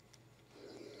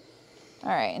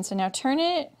 All right, and so now turn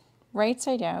it right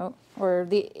side out, or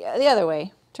the other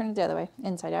way. Turn it the other way,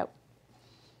 inside out.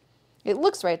 It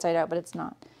looks right side out, but it's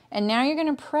not. And now you're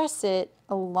going to press it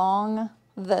along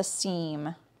the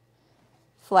seam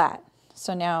flat.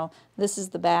 So now this is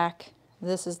the back,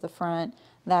 this is the front,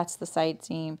 that's the side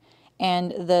seam,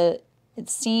 and the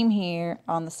seam here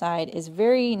on the side is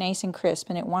very nice and crisp,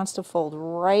 and it wants to fold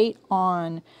right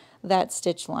on that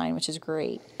stitch line, which is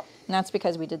great. And that's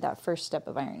because we did that first step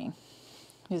of ironing.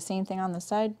 Do the same thing on the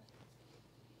side.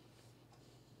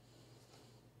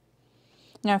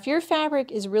 Now if your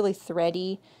fabric is really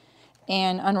thready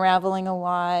and unraveling a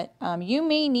lot, you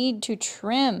may need to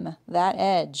trim that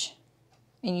edge,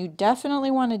 and you definitely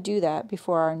want to do that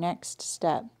before our next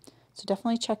step. So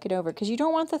definitely check it over, because you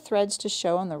don't want the threads to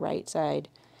show on the right side,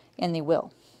 and they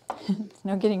will. There's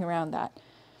no getting around that.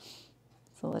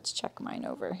 So let's check mine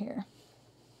over here.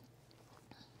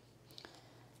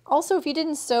 Also, if you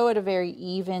didn't sew at a very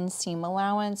even seam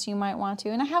allowance, you might want to,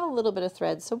 and I have a little bit of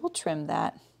thread, so we'll trim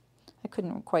that. I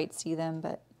couldn't quite see them,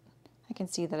 but I can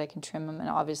see that I can trim them, and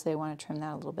obviously I want to trim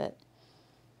that a little bit.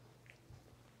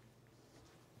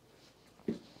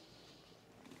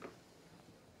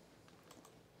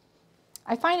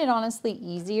 I find it honestly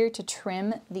easier to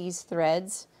trim these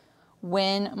threads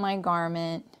when my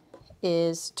garment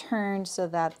is turned so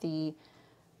that the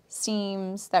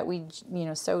seams that we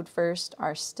sewed first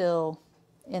are still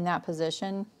in that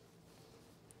position.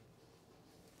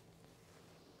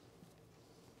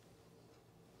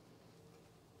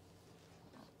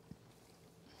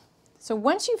 So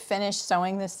once you finish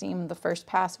sewing the seam, the first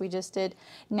pass we just did,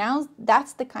 now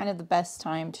that's the best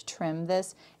time to trim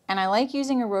this. And I like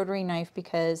using a rotary knife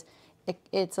because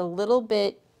it's a little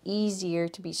bit easier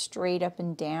to be straight up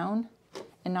and down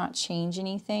and not change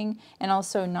anything, and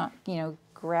also not,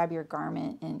 grab your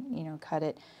garment and, cut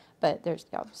it. But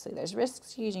obviously there's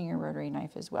risks using your rotary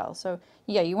knife as well. So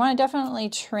yeah, you want to definitely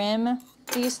trim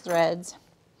these threads.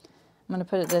 I'm going to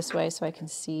put it this way so I can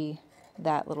see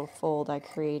that little fold I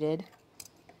created.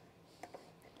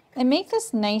 And make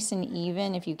this nice and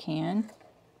even if you can.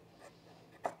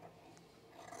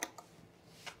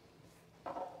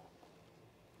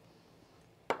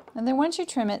 And then once you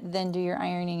trim it, then do your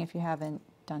ironing if you haven't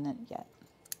done it yet.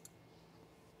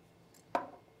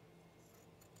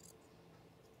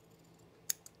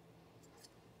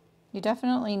 You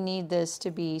definitely need this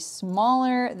to be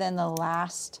smaller than the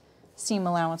last seam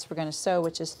allowance we're going to sew,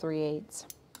 which is 3/8.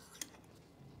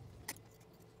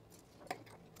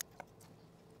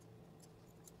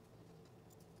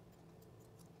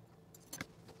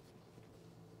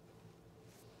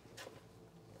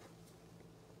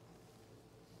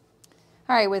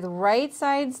 All right, with right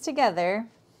sides together,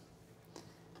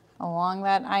 along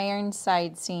that iron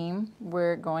side seam,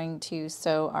 we're going to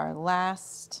sew our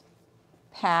last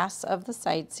pass of the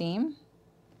side seam.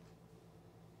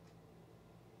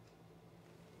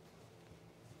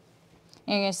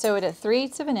 And you're going to sew it at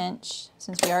 3/8 of an inch,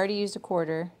 since we already used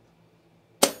 1/4.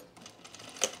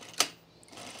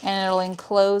 And it'll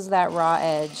enclose that raw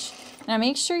edge. Now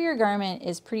make sure your garment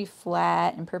is pretty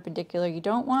flat and perpendicular. You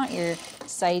don't want your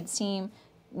side seam,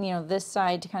 this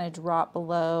side to kind of drop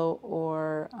below,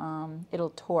 or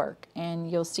it'll torque.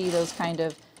 And you'll see those kind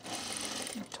of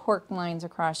torque lines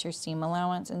across your seam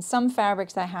allowance. In some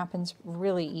fabrics that happens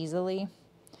really easily.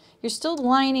 you're still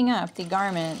lining up the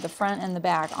garment, the front and the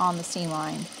back, on the seam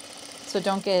line. So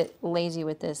don't get lazy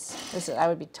with this. That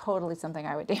would be totally something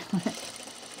I would do.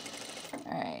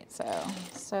 All right, so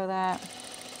sew that.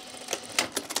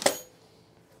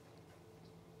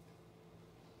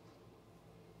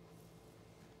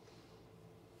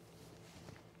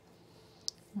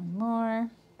 One more.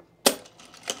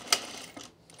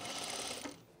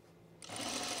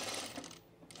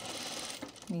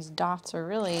 These dots are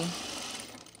really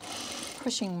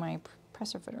pushing my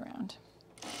presser foot around.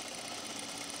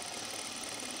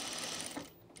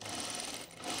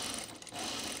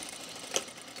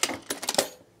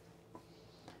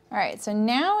 All right, so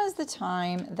now is the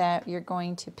time that you're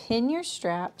going to pin your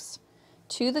straps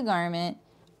to the garment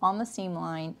on the seam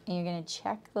line, and you're going to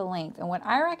check the length. And what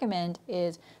I recommend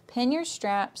is pin your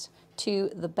straps to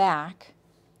the back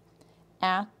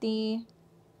at the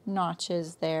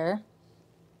notches there.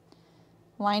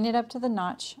 Line it up to the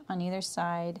notch on either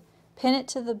side, pin it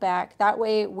to the back. That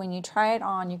way when you try it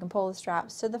on, you can pull the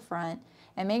straps to the front,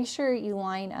 and make sure you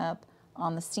line up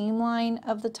on the seam line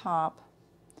of the top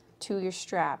to your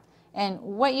strap. And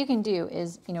what you can do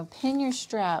is, pin your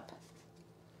strap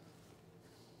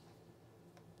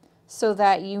so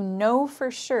that you know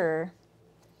for sure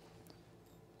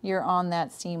you're on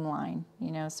that seam line,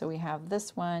 so we have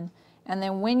this one, and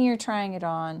then when you're trying it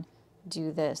on,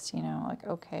 do this, like,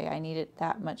 okay, I need it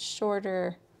that much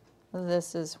shorter.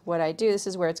 This is what I do. This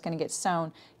is where it's going to get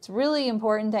sewn. It's really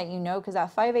important that you know, because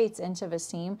that 5/8 inch of a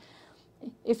seam,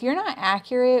 if you're not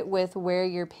accurate with where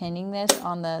you're pinning this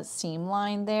on the seam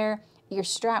line there, your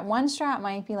strap, one strap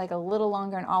might be like a little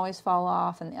longer and always fall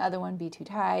off, and the other one be too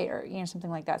tight, or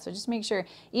something like that. So just make sure,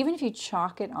 even if you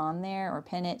chalk it on there or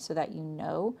pin it so that you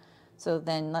know. So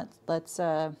then let's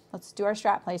do our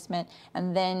strap placement,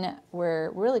 and then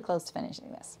we're really close to finishing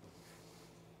this.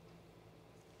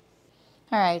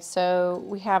 All right, so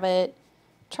we have it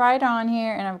tried on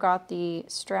here, and I've got the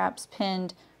straps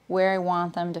pinned where I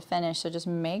want them to finish. So just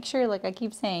make sure, like I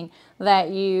keep saying, that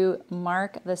you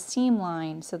mark the seam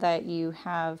line so that you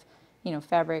have,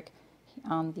 fabric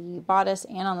on the bodice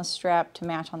and on the strap to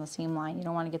match on the seam line. You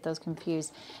don't want to get those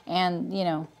confused. And,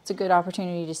 it's a good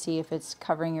opportunity to see if it's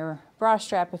covering your bra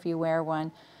strap if you wear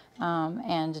one,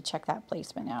 and to check that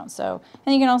placement out. So,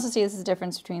 and you can also see this is the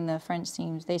difference between the French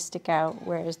seams. They stick out,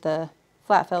 whereas the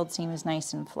flat-felled seam is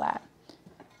nice and flat.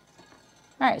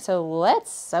 All right, so let's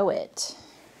sew it.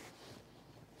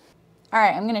 All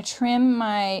right, I'm going to trim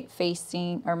my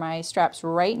facing, or my straps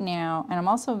right now, and I'm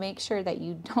also make sure that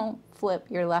you don't flip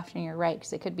your left and your right,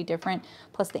 because it could be different,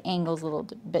 plus the angle's a little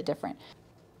bit different.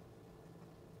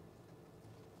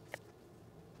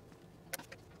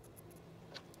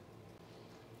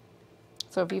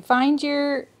 So if you find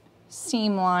your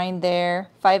seam line there,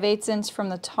 5/8 inch from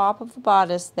the top of the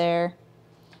bodice there,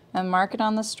 and mark it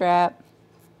on the strap.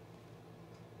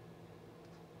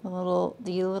 The little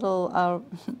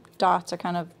dots are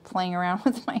kind of playing around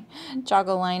with my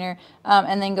joggle liner,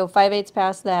 and then go 5/8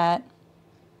 past that,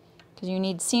 because you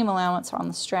need seam allowance on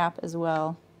the strap as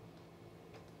well,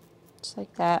 just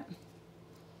like that.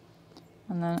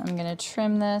 And then I'm going to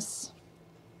trim this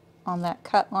on that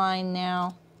cut line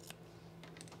now,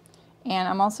 and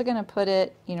I'm also going to put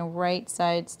it, right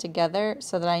sides together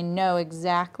so that I know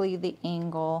exactly the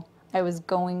angle I was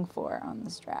going for on the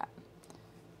strap.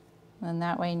 And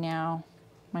that way now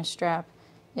my strap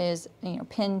is,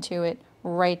 pinned to it,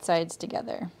 right sides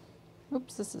together.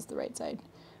 Oops, this is the right side.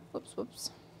 Whoops,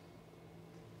 whoops.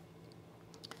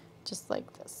 Just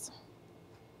like this.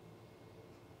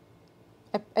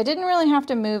 I didn't really have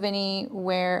to move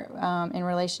anywhere in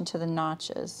relation to the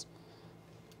notches.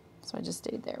 So I just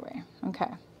stayed their way. Okay.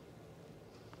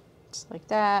 Just like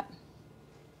that.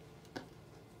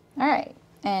 All right.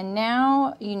 And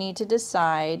now you need to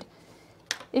decide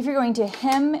if you're going to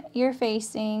hem your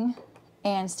facing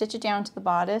and stitch it down to the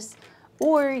bodice,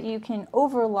 or you can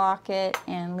overlock it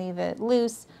and leave it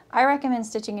loose. I recommend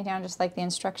stitching it down just like the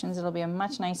instructions. It'll be a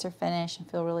much nicer finish and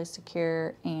feel really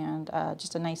secure, and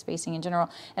just a nice facing in general.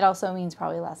 It also means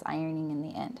probably less ironing in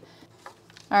the end.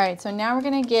 All right, so now we're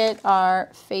going to get our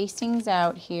facings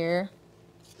out here.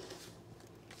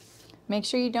 Make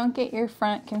sure you don't get your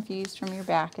front confused from your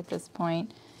back at this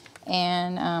point.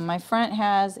 And my front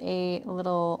has a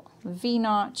little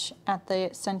V-notch at the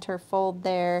center fold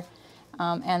there,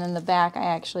 and then the back I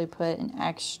actually put an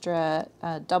extra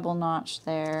double notch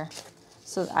there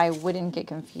so that I wouldn't get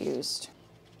confused.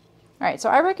 All right, so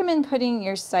I recommend putting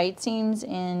your side seams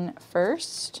in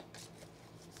first,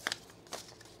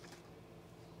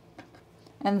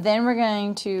 and then we're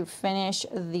going to finish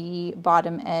the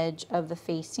bottom edge of the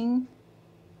facing.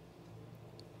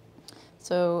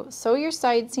 So sew your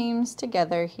side seams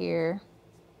together here.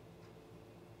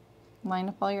 Line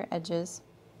up all your edges.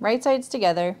 Right sides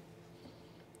together.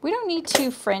 We don't need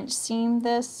to French seam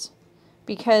this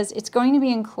because it's going to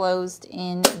be enclosed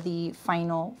in the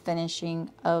final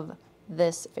finishing of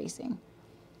this facing.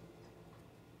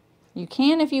 You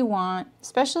can if you want,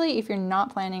 especially if you're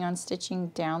not planning on stitching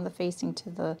down the facing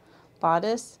to the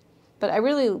bodice. But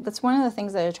that's one of the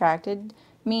things that attracted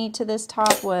me to this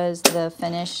top was the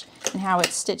finish and how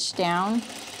it's stitched down.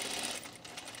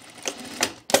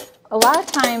 A lot of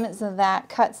times that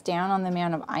cuts down on the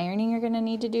amount of ironing you're going to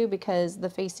need to do because the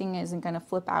facing isn't going to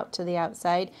flip out to the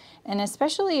outside. And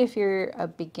especially if you're a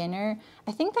beginner,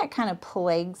 I think that kind of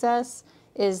plagues us,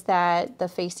 is that the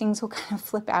facings will kind of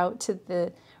flip out to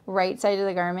the right side of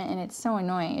the garment, and it's so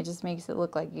annoying. It just makes it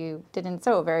look like you didn't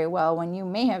sew very well when you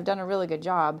may have done a really good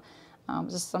job.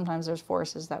 Just sometimes there's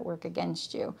forces that work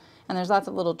against you. And there's lots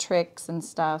of little tricks and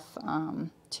stuff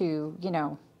to, you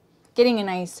know, getting a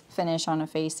nice finish on a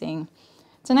facing.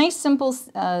 It's a nice simple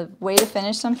way to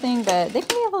finish something, but they can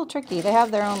be a little tricky. They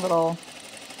have their own little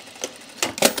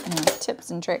tips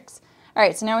and tricks. All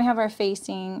right, so now we have our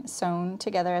facing sewn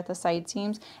together at the side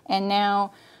seams. And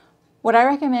now what I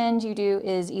recommend you do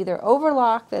is either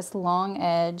overlock this long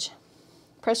edge,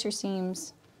 press your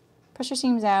seams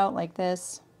out like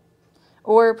this,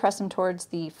 or press them towards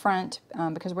the front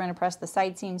because we're going to press the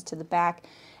side seams to the back.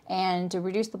 And to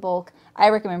reduce the bulk, I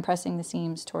recommend pressing the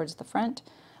seams towards the front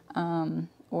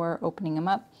or opening them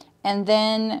up. And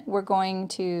then we're going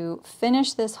to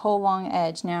finish this whole long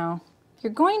edge. Now,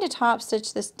 you're going to top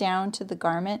stitch this down to the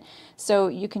garment, so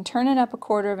you can turn it up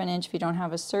 1/4 of an inch if you don't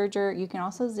have a serger. You can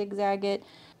also zigzag it.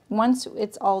 Once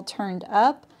it's all turned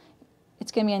up,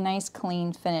 it's going to be a nice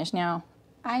clean finish. Now,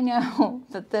 I know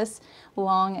that this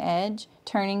long edge,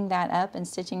 turning that up and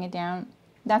stitching it down,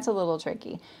 that's a little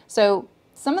tricky. So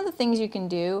some of the things you can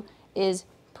do is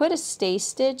put a stay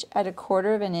stitch at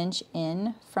 1/4 of an inch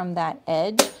in from that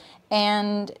edge,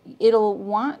 and it'll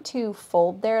want to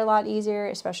fold there a lot easier,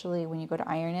 especially when you go to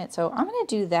iron it. So I'm going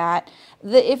to do that.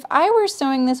 If I were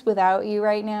sewing this without you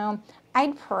right now,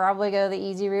 I'd probably go the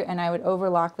easy route and I would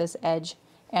overlock this edge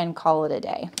and call it a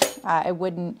day. I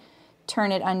wouldn't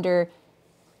turn it under,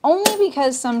 only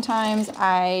because sometimes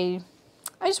I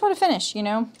just want to finish, you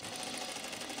know.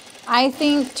 I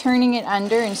think turning it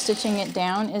under and stitching it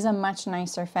down is a much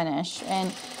nicer finish,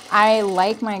 and I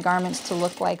like my garments to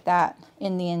look like that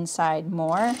in the inside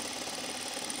more.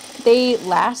 They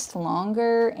last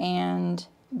longer and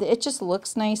it just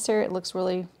looks nicer. It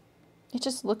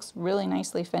just looks really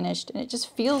nicely finished, and it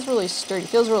just feels really sturdy,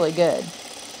 feels really good.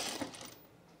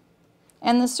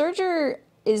 And the serger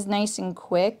is nice and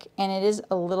quick, and it is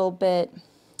a little bit,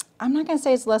 I'm not going to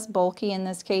say it's less bulky in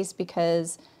this case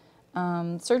because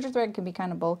serger thread can be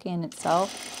kind of bulky in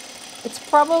itself. It's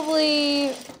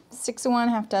probably 6 of one,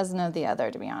 half dozen of the other,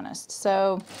 to be honest.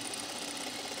 So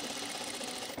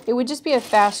it would just be a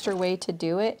faster way to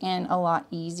do it and a lot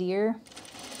easier.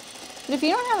 But if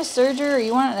you don't have a serger, or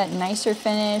you want that nicer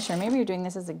finish, or maybe you're doing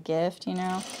this as a gift, you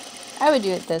know, I would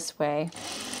do it this way.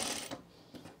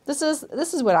 This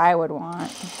is what I would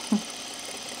want.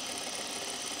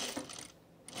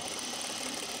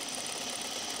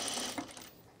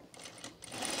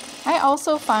 I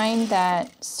also find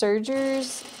that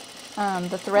sergers,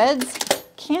 the threads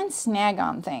can snag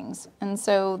on things, and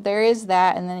so there is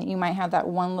that, and then you might have that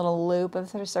one little loop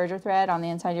of serger thread on the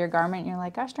inside of your garment, and you're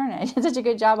like, gosh darn it, I did such a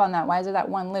good job on that. Why is there that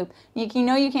one loop? You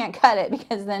know you can't cut it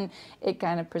because then it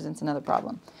kind of presents another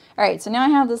problem. All right, so now I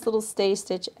have this little stay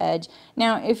stitch edge.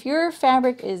 Now, if your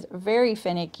fabric is very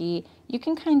finicky, you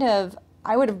can kind of,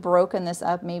 I would have broken this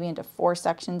up maybe into 4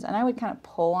 sections, and I would kind of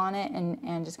pull on it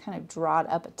and just kind of draw it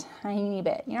up a tiny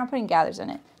bit. You're not putting gathers in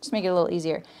it, just make it a little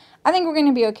easier. I think we're going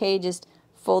to be okay just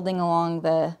folding along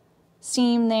the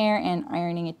seam there and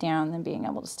ironing it down, and then being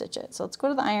able to stitch it. So let's go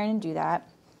to the iron and do that.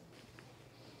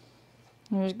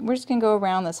 We're just going to go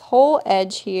around this whole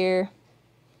edge here.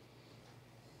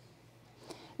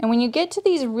 And when you get to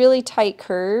these really tight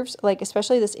curves, like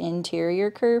especially this interior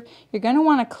curve, you're going to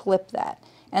want to clip that.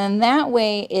 And that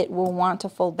way it will want to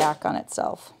fold back on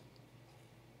itself.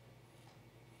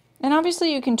 And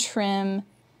obviously you can trim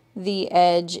the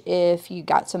edge if you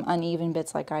got some uneven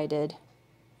bits like I did.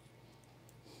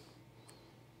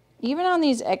 Even on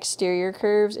these exterior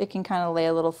curves, it can kind of lay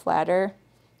a little flatter.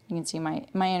 You can see my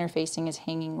interfacing is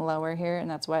hanging lower here, and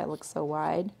that's why it looks so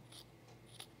wide.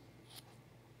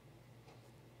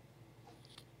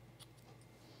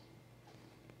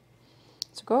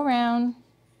 So go around,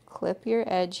 clip your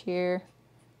edge here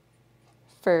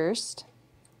first,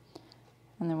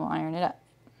 and then we'll iron it up.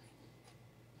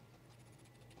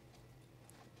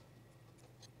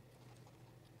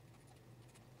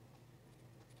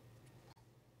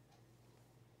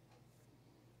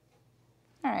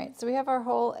 Alright, so we have our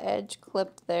whole edge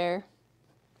clipped there.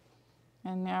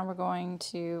 And now we're going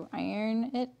to iron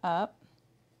it up.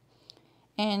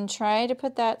 And try to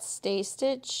put that stay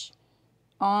stitch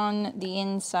on the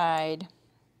inside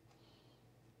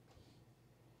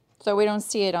so we don't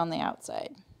see it on the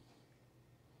outside.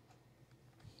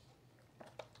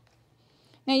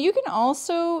 Now you can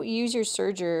also use your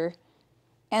serger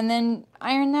and then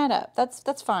iron that up.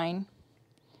 That's fine.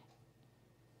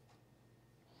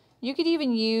 You could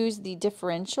even use the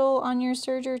differential on your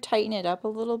serger, tighten it up a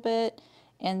little bit,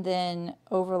 and then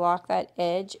overlock that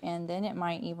edge, and then it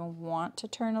might even want to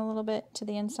turn a little bit to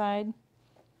the inside.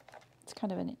 It's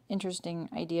kind of an interesting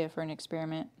idea for an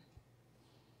experiment.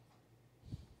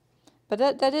 But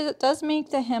it does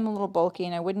make the hem a little bulky,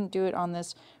 and I wouldn't do it on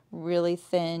this really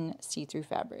thin see-through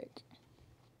fabric.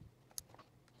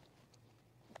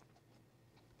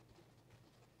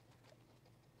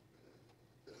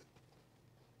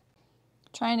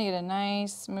 Trying to get a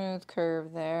nice smooth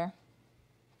curve there.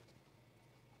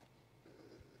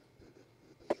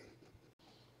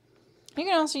 You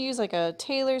can also use like a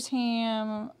tailor's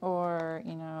ham or,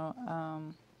 you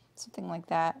know, something like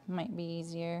that might be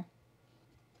easier.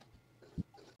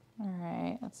 All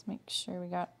right, let's make sure we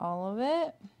got all of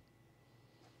it.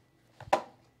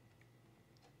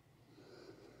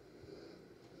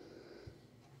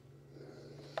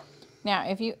 Now,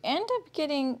 if you end up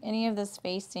getting any of this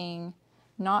facing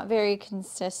not very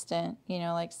consistent, you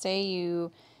know, like say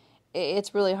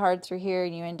it's really hard through here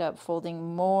and you end up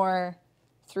folding more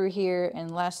through here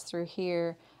and less through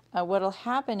here, what'll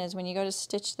happen is when you go to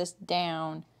stitch this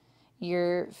down,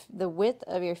 the width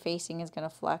of your facing is going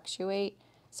to fluctuate.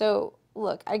 So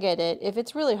look, I get it. If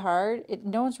it's really hard,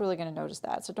 no one's really going to notice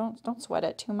that. So don't sweat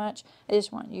it too much. I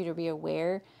just want you to be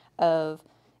aware of,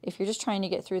 if you're just trying to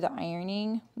get through the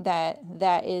ironing,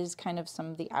 that is kind of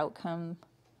some of the outcome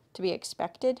to be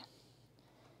expected,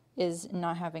 is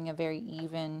not having a very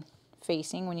even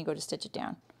facing when you go to stitch it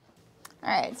down. All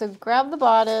right, so grab the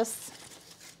bodice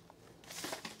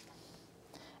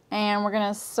and we're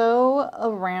going to sew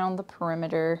around the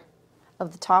perimeter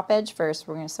of the top edge first.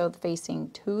 We're going to sew the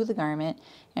facing to the garment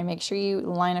and make sure you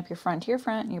line up your front to your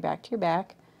front and your back to your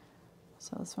back.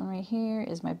 So this one right here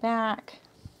is my back.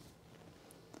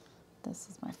 This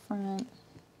is my front.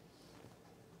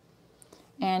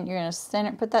 And you're going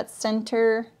to put that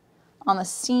center on the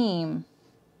seam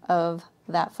of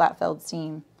that flat felled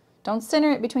seam. Don't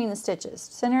center it between the stitches.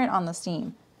 Center it on the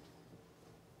seam.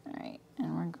 All right,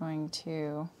 and we're going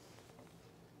to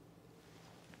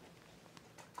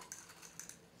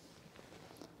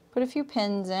put a few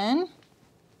pins in.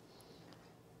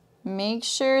 Make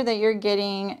sure that you're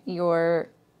getting your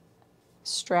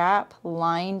strap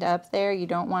lined up there. You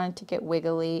don't want it to get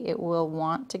wiggly. It will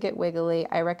want to get wiggly.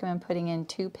 I recommend putting in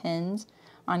 2 pins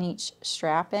on each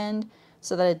strap end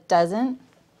so that it doesn't.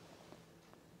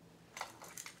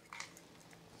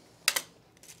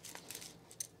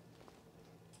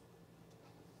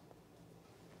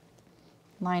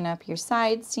 Line up your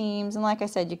side seams, and like I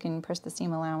said, you can press the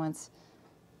seam allowance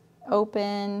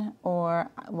open,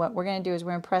 or what we're going to do is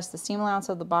we're going to press the seam allowance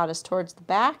of the bodice towards the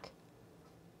back.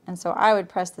 And so I would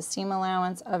press the seam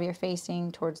allowance of your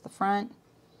facing towards the front.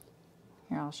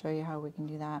 Here, I'll show you how we can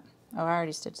do that. Oh, I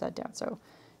already stitched that down. So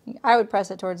I would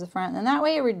press it towards the front, and that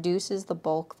way it reduces the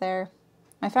bulk there.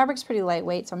 My fabric's pretty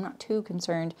lightweight, so I'm not too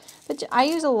concerned. But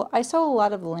I sew a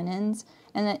lot of linens,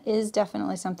 and it is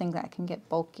definitely something that can get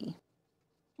bulky.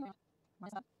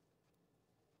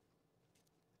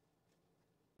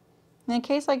 In a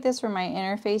case like this where my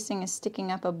inner facing is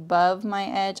sticking up above my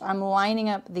edge, I'm lining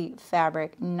up the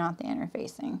fabric, not the inner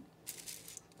facing.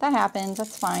 That happens,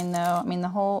 that's fine though. I mean, the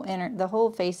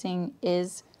whole facing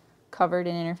is covered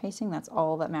in inner facing. That's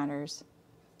all that matters.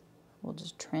 We'll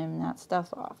just trim that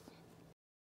stuff off.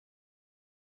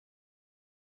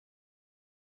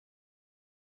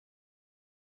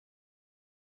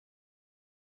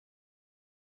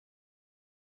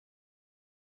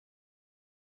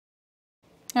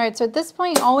 All right, so at this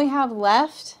point, all we have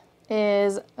left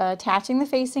is attaching the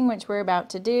facing, which we're about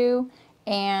to do,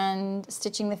 and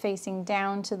stitching the facing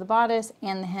down to the bodice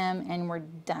and the hem, and we're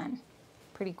done.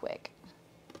 Pretty quick.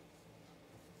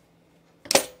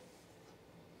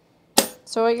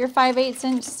 So at your 5/8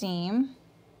 inch seam,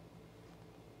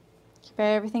 keep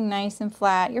everything nice and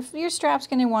flat. Your strap's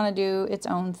going to want to do its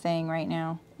own thing right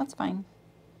now. That's fine.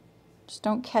 Just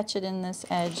don't catch it in this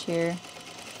edge here.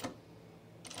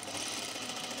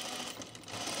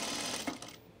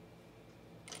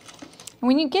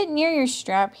 When you get near your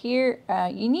strap here,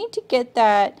 you need to get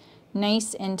that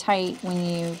nice and tight when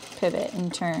you pivot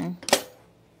and turn.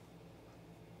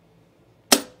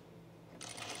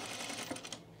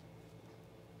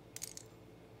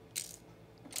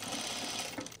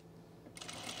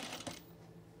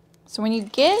 So when you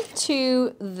get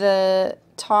to the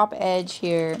top edge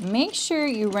here, make sure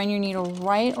you run your needle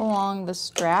right along the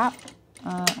strap.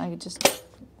 I just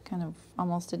kind of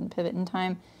almost didn't pivot in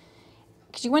time.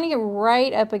 Because you want to get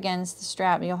right up against the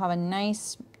strap. You'll have a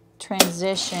nice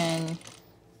transition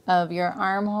of your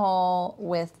armhole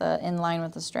with in line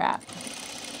with the strap.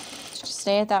 Just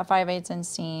stay at that 5/8 inch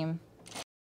seam.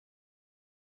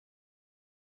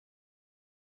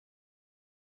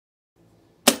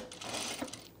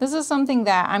 This is something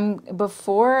that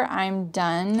before I'm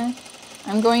done,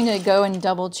 I'm going to go and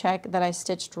double check that I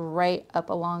stitched right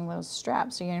up along those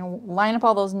straps. So you're going to line up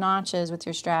all those notches with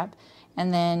your strap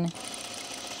and then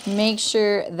make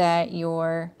sure that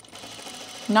you're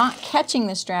not catching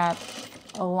the strap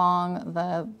along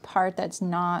the part that's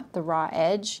not the raw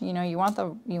edge. You know,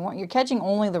 you're catching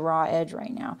only the raw edge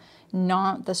right now,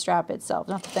 not the strap itself,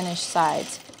 not the finished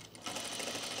sides.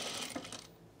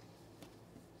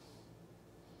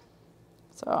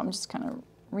 So I'm just kind of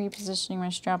repositioning my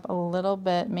strap a little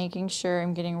bit, making sure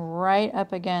I'm getting right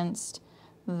up against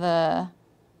the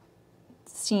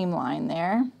seam line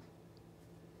there.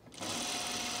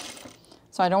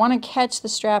 So I don't want to catch the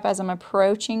strap as I'm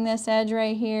approaching this edge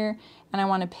right here, and I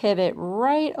want to pivot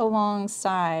right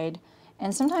alongside.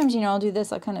 And sometimes, you know, I'll do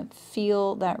this, I'll kind of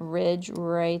feel that ridge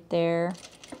right there.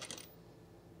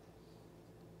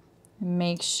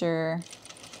 Make sure.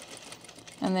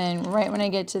 And then right when I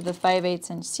get to the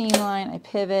 5/8 inch seam line, I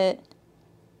pivot,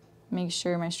 make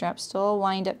sure my strap's still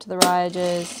lined up to the raw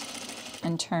edges,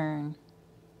 and turn.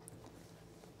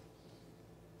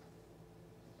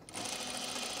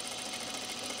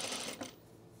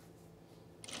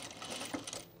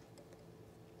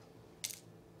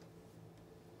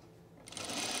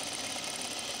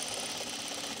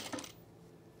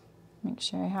 Make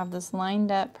sure I have this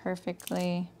lined up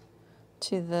perfectly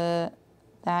to that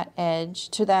edge,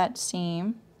 to that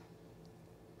seam.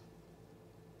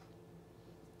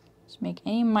 Just make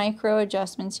any micro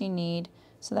adjustments you need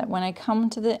so that when I come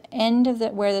to the end of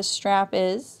where the strap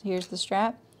is, here's the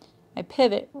strap, I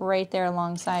pivot right there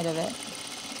alongside of it.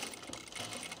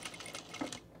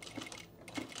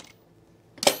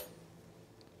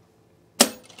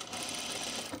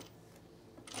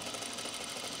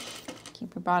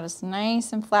 Keep your bodice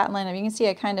nice and flat lined up. You can see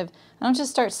I don't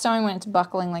just start sewing when it's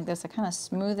buckling like this. I kind of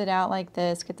smooth it out like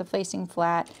this, get the facing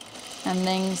flat, and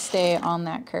then stay on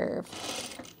that curve.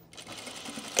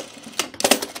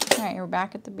 All right, we're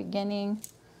back at the beginning.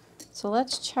 So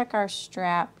let's check our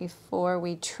strap before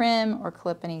we trim or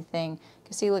clip anything.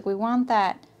 Because see, look, we want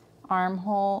that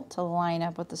armhole to line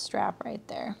up with the strap right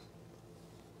there.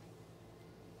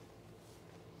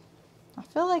 I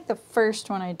feel like the first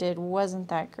one I did wasn't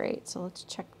that great, so let's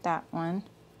check that one.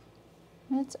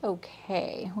 It's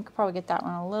okay. We could probably get that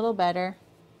one a little better.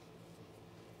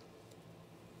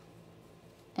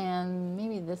 And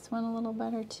maybe this one a little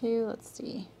better too. Let's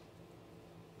see.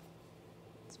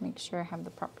 Let's make sure I have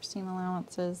the proper seam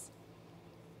allowances.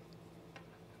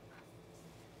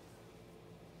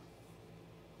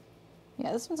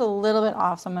 Yeah, this one's a little bit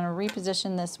off, so I'm going to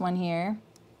reposition this one here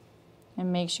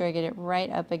and make sure I get it right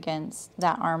up against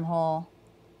that armhole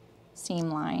seam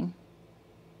line.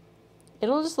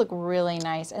 It'll just look really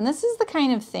nice. And this is the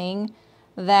kind of thing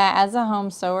that as a home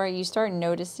sewer you start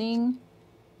noticing,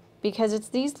 because it's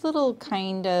these little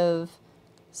kind of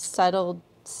subtle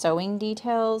sewing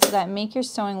details that make your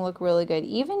sewing look really good.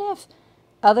 Even if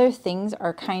other things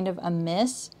are kind of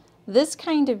amiss, this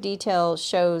kind of detail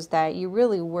shows that you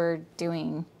really were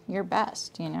doing your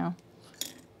best, you know,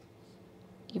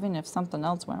 even if something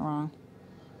else went wrong.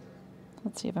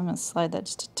 Let's see if I'm going to slide that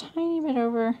just a tiny bit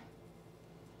over.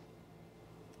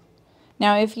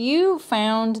 Now, if you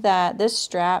found that this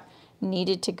strap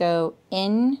needed to go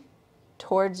in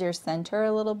towards your center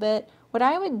a little bit, what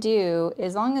I would do,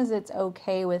 as long as it's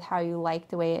okay with how you like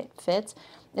the way it fits,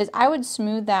 is I would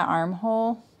smooth that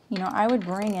armhole. You know, I would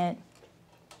bring it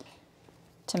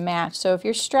to match. So if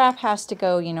your strap has to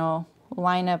go, you know,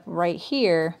 line up right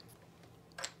here,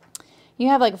 you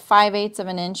have like 5/8 of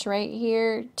an inch right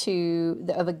here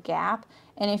of a gap.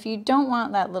 And if you don't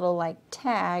want that little like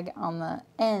tag on the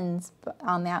ends,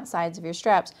 on the outsides of your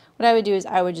straps, what I would do is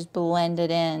I would just blend it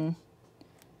in,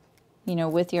 you know,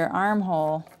 with your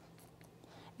armhole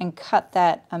and cut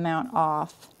that amount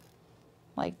off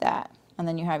like that. And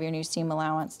then you have your new seam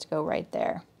allowance to go right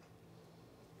there,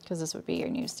 because this would be your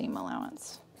new seam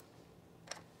allowance.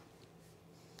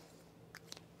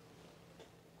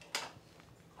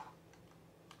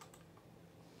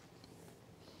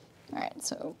 All right,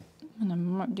 so I'm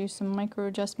going to do some micro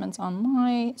adjustments on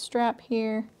my strap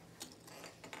here.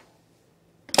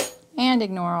 And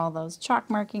ignore all those chalk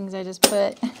markings I just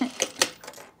put.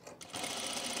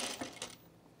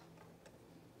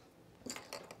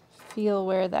 feel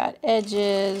where that edge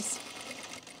is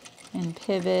and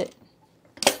pivot.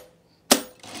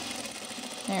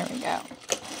 There we go.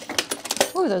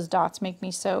 Oh, those dots make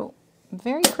me so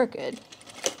very crooked.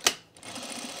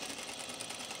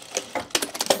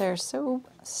 They're so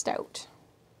stout.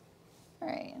 All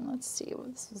right, and let's see.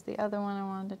 This was the other one I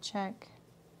wanted to check.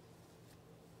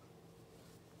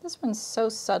 This one's so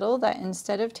subtle that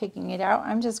instead of taking it out,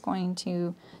 I'm just going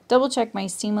to double check my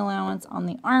seam allowance on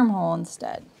the armhole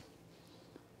instead.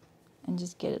 And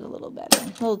just get it a little better, a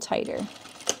little tighter.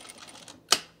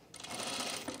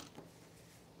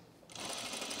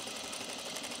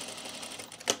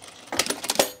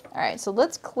 All right, so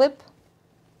let's clip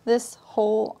this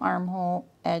whole armhole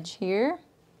edge here.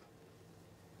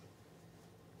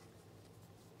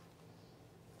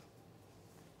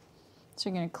 So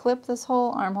you're going to clip this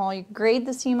whole armhole. You grade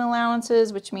the seam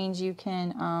allowances, which means you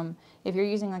can, if you're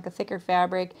using like a thicker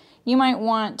fabric, you might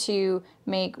want to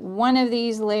make one of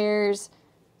these layers,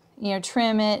 you know,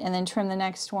 trim it and then trim the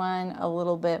next one a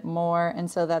little bit more, and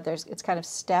so that it's kind of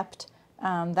stepped.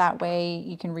 That way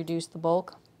you can reduce the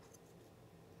bulk.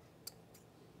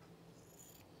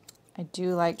 I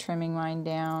do like trimming mine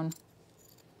down.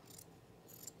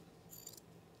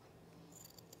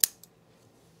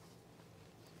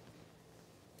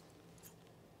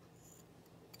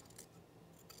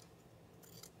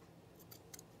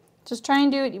 Just try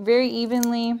and do it very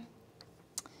evenly.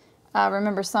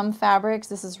 Remember, some fabrics,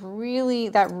 this is really,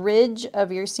 that ridge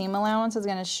of your seam allowance is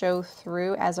going to show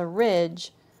through as a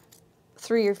ridge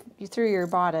through your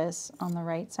bodice on the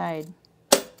right side.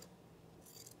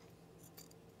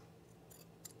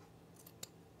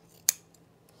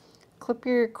 Clip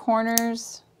your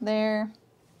corners there.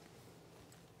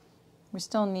 We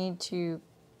still need to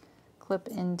clip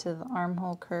into the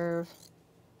armhole curve.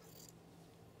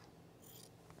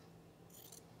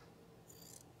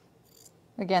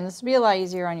 Again, this would be a lot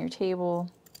easier on your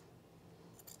table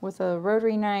with a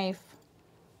rotary knife,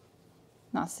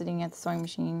 not sitting at the sewing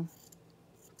machine.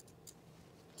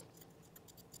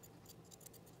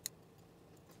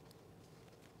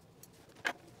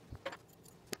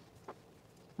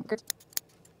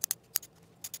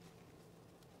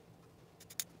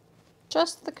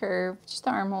 Just the curve, just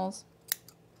the armholes.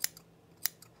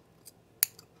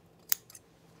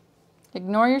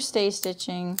 Ignore your stay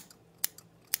stitching.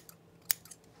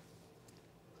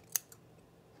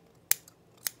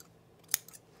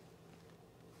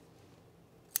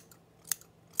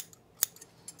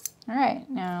 All right,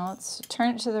 now let's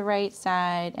turn it to the right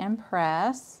side and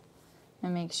press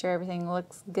and make sure everything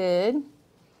looks good. You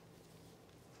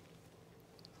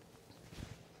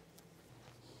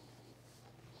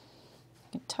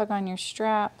can tug on your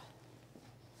strap,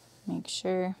 make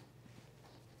sure.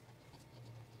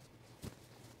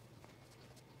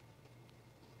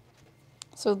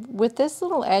 So with this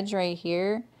little edge right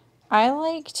here, I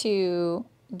like to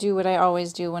do what I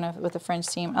always do with a French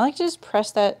seam. I like to just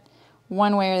press that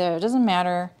one way or the other. It doesn't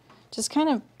matter. Just kind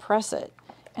of press it.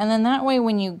 And then that way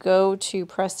when you go to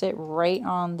press it right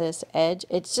on this edge,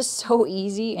 it's just so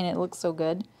easy and it looks so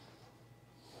good.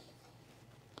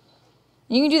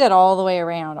 You can do that all the way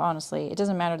around, honestly. It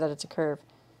doesn't matter that it's a curve.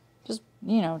 Just,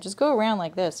 you know, just go around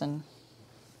like this and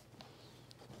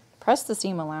press the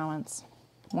seam allowance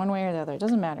one way or the other. It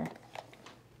doesn't matter.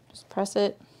 Just press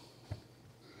it.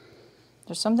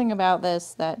 There's something about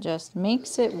this that just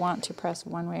makes it want to press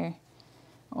one way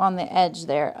on the edge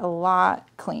there a lot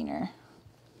cleaner.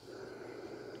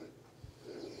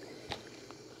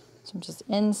 So I'm just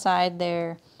inside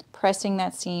there pressing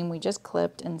that seam we just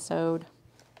clipped and sewed.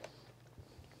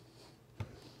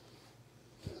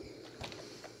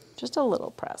 Just a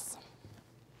little press.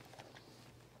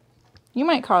 You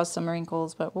might cause some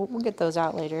wrinkles, but we'll get those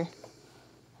out later.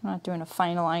 I'm not doing a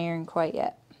final iron quite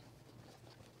yet.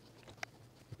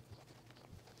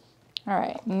 All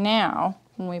right, now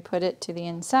when we put it to the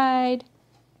inside,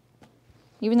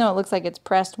 even though it looks like it's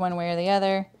pressed one way or the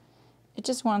other, it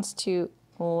just wants to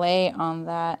lay on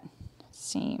that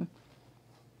seam.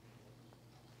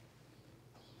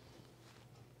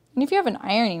 And if you have an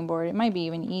ironing board, it might be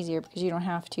even easier because you don't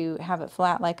have to have it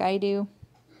flat like I do.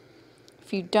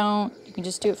 If you don't, you can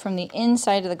just do it from the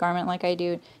inside of the garment like I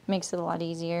do. It makes it a lot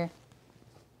easier.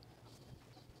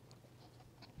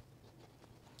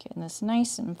 Getting this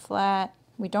nice and flat.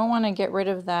 We don't want to get rid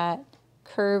of that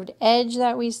curved edge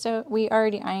that we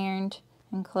already ironed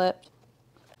and clipped.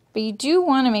 But you do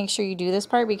want to make sure you do this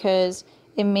part because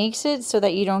it makes it so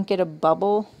that you don't get a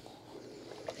bubble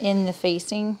in the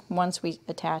facing once we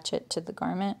attach it to the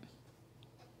garment.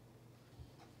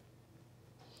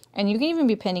 And you can even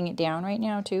be pinning it down right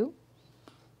now too.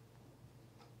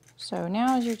 So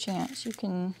now is your chance. You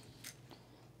can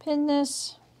pin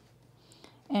this.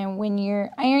 And when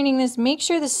you're ironing this, make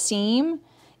sure the seam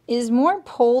is more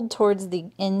pulled towards the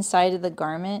inside of the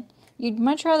garment. You'd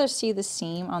much rather see the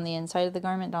seam on the inside of the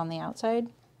garment than on the outside.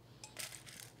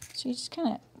 So you just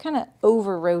kind of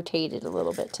over rotate it a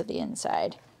little bit to the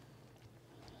inside.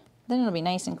 Then it'll be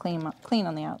nice and clean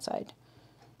on the outside.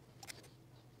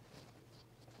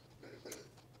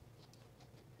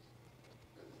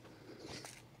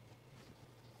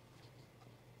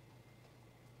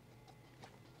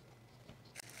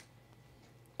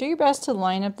 Do your best to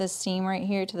line up this seam right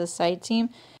here to the side seam.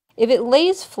 If it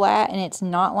lays flat and it's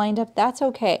not lined up, that's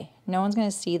okay. No one's going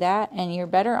to see that, and you're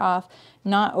better off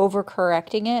not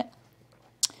over-correcting it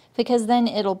because then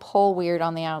it'll pull weird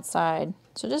on the outside.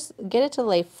 So just get it to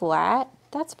lay flat.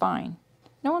 That's fine.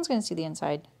 No one's going to see the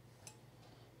inside.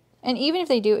 And even if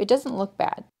they do, it doesn't look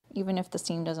bad, even if the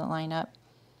seam doesn't line up.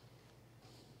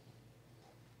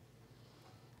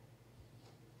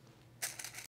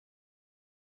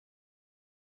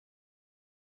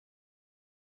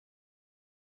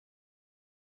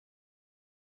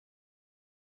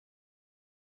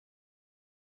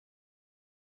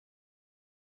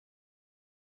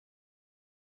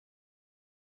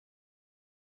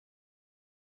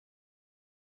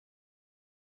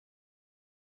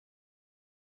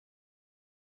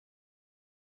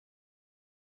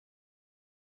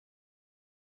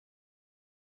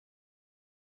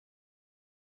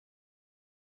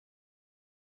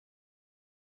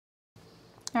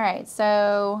 All right,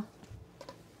 so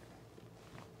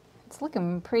it's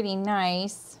looking pretty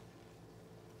nice.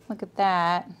 Look at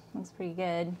that, looks pretty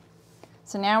good.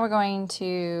 So now we're going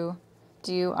to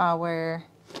do our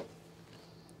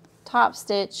top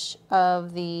stitch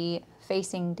of the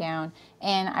facing down.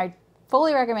 And I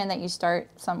fully recommend that you start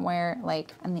somewhere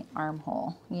like in the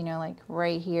armhole, you know, like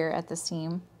right here at the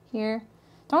seam here.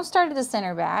 Don't start at the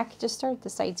center back, just start at the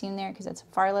side seam there because it's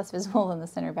far less visible than the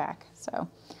center back. So,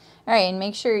 all right, and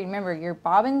make sure, remember your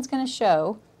bobbin's gonna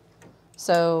show,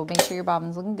 so make sure your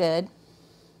bobbin's looking good.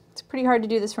 It's pretty hard to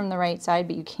do this from the right side,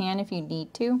 but you can if you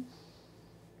need to.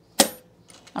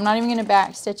 I'm not even gonna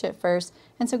back stitch it first.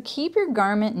 And so keep your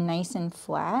garment nice and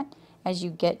flat as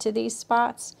you get to these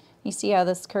spots. You see how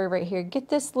this curve right here, get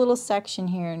this little section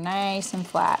here nice and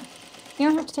flat. You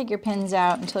don't have to take your pins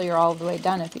out until you're all the way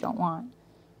done if you don't want.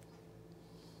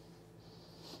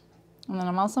 And then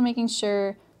I'm also making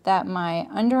sure that my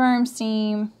underarm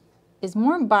seam is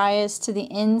more biased to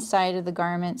the inside of the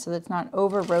garment so that it's not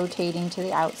over rotating to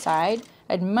the outside.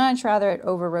 I'd much rather it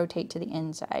over rotate to the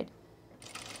inside.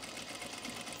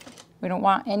 We don't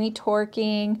want any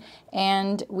torquing,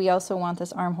 and we also want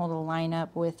this armhole to line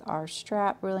up with our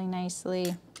strap really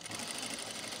nicely.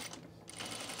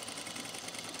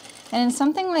 And in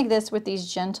something like this with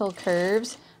these gentle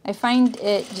curves, I find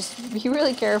it, just be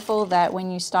really careful that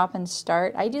when you stop and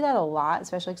start, I do that a lot,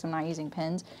 especially because I'm not using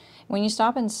pins. When you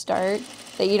stop and start,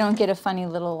 that you don't get a funny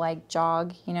little like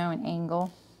jog, you know, an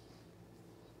angle.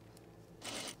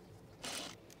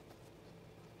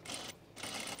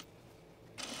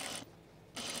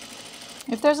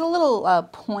 If there's a little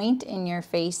point in your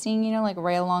facing, you know, like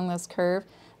right along this curve,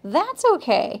 that's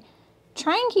okay.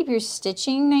 Try and keep your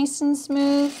stitching nice and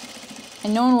smooth,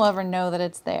 and no one will ever know that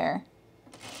it's there.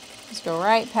 Just go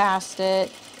right past it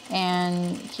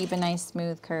and keep a nice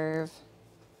smooth curve.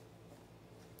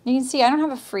 You can see I don't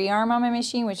have a free arm on my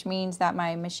machine, which means that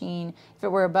my machine, if it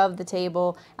were above the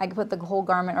table, I could put the whole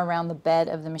garment around the bed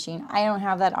of the machine. I don't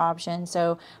have that option.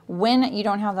 So when you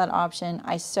don't have that option,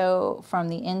 I sew from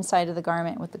the inside of the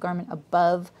garment with the garment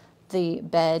above the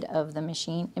bed of the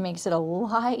machine. It makes it a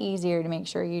lot easier to make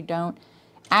sure you don't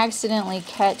accidentally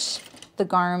catch the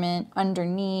garment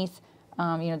underneath,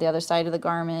 you know, the other side of the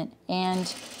garment.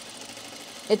 And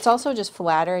it's also just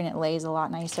flatter and it lays a lot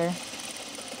nicer.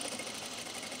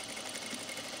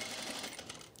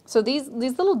 So these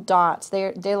little dots,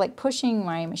 they're like pushing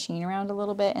my machine around a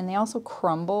little bit, and they also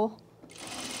crumble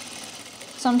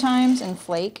sometimes and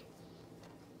flake.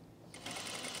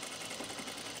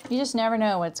 You just never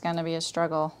know what's going to be a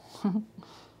struggle.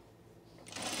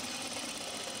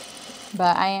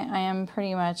 But I am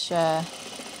pretty much, I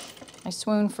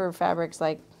swoon for fabrics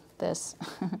like this.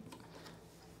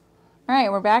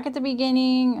 Alright, we're back at the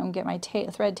beginning. I'm going to get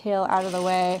my thread tail out of the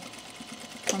way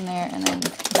from there, and then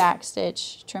back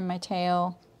stitch, trim my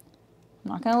tail.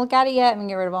 I'm not going to look at it yet. I'm going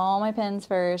to get rid of all my pins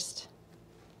first.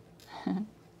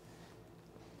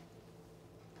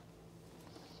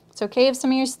 It's okay if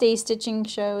some of your stay stitching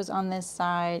shows on this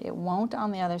side. It won't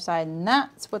on the other side, and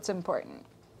that's what's important.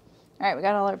 All right, we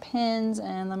got all our pins,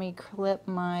 and let me clip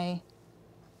my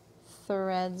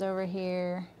threads over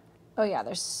here. Oh yeah,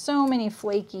 there's so many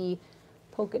flaky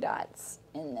polka dots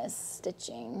in this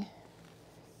stitching.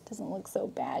 Doesn't look so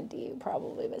bad to you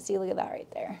probably, but see, look at that right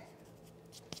there.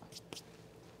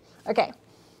 Okay,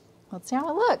 let's see how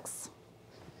it looks.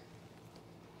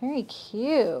 Very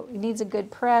cute. It needs a good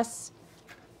press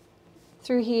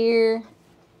through here,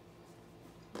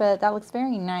 but that looks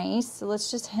very nice. So let's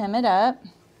just hem it up.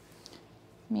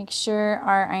 Make sure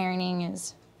our ironing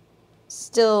is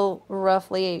still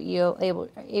roughly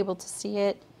able to see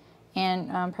it,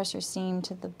 and press your seam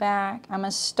to the back. I'm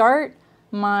gonna start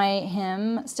my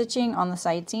hem stitching on the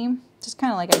side seam, just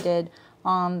kind of like I did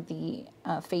on the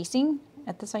facing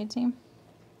at the side seam.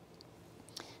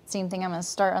 Same thing, I'm going to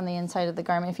start on the inside of the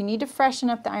garment. If you need to freshen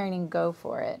up the ironing, go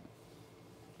for it.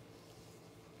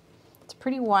 It's a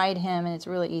pretty wide hem and it's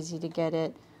really easy to get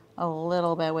it a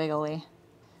little bit wiggly.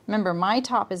 Remember, my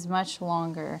top is much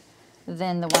longer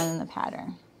than the one in the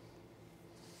pattern.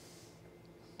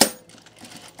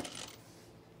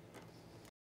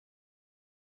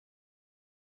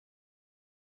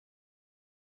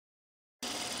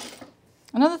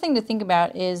 Another thing to think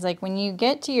about is, like, when you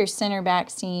get to your center back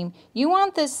seam, you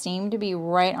want this seam to be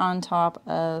right on top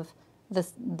of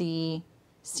the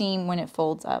seam when it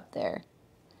folds up there.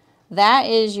 That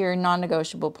is your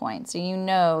non-negotiable point. So you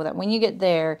know that when you get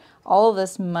there, all of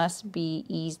this must be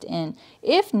eased in.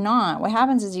 If not, what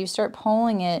happens is you start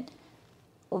pulling it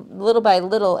little by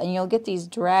little, and you'll get these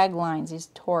drag lines, these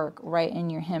torque right in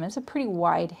your hem. It's a pretty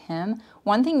wide hem.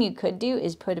 One thing you could do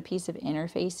is put a piece of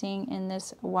interfacing in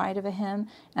this wide of a hem,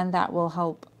 and that will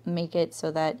help make it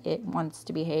so that it wants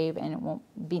to behave and it won't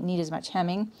need as much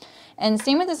hemming. And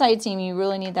same with the side seam, you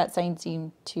really need that side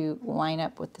seam to line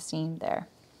up with the seam there.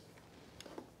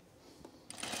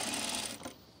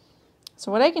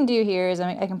 So what I can do here is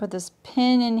I can put this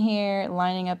pin in here,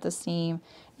 lining up the seam,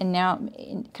 and now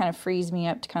it kind of frees me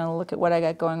up to kind of look at what I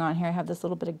got going on here. I have this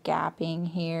little bit of gapping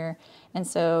here. And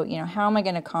so, you know, how am I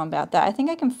going to combat that? I think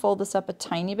I can fold this up a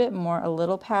tiny bit more, a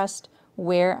little past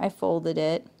where I folded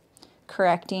it,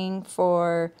 correcting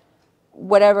for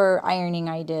whatever ironing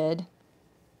I did.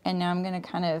 And now I'm going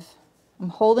to I'm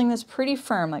holding this pretty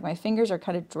firm, like my fingers are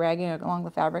kind of dragging along the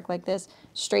fabric like this,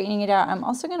 straightening it out. I'm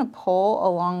also going to pull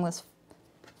along this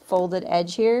folded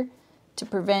edge here to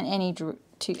prevent any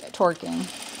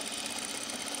torquing.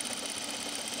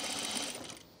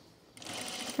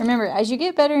 Remember, as you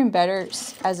get better and better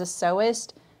as a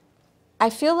sewist, I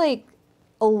feel like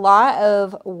a lot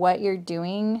of what you're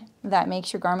doing that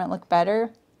makes your garment look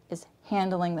better is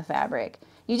handling the fabric.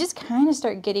 You just kind of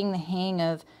start getting the hang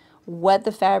of what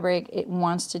the fabric it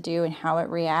wants to do and how it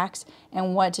reacts,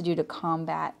 and what to do to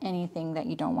combat anything that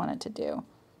you don't want it to do.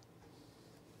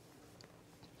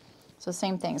 So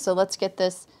same thing. So let's get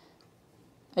this.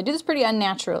 I do this pretty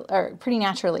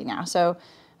naturally now. So,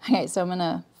 okay, so I'm going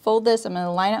to fold this. I'm going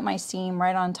to line up my seam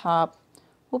right on top.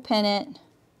 We'll pin it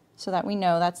so that we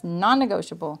know that's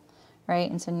non-negotiable, right?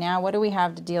 And so now what do we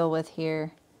have to deal with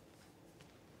here?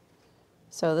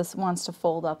 So this wants to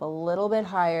fold up a little bit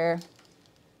higher.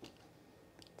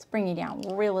 Let's bring you down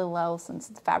really low since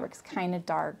the fabric's kind of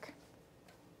dark.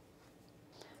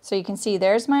 So you can see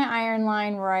there's my iron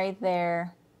line right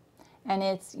there. And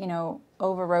it's, you know,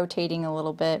 over rotating a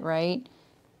little bit, right?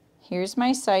 Here's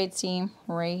my side seam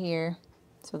right here.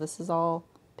 So this is all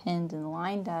pinned and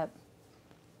lined up.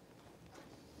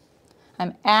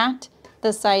 I'm at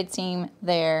the side seam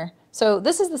there. So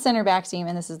this is the center back seam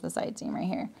and this is the side seam right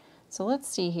here. So let's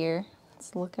see here.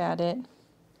 Let's look at it.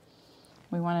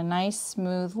 We want a nice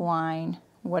smooth line,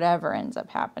 whatever ends up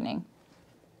happening.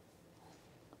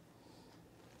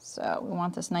 So we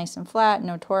want this nice and flat,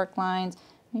 no torque lines.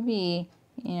 Maybe,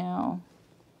 you know,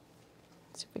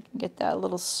 see if we can get that a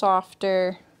little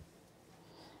softer.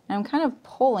 And I'm kind of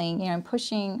pulling, you know, I'm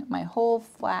pushing my whole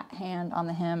flat hand on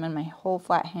the hem and my whole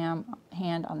flat hand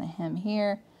on the hem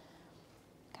here,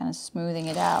 kind of smoothing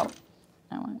it out.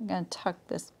 I'm going to tuck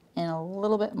this in a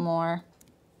little bit more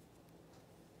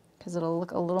because it'll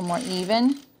look a little more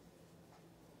even.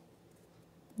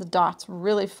 The dots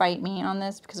really fight me on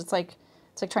this because it's like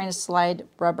trying to slide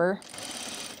rubber.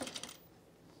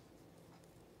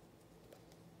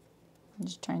 I'm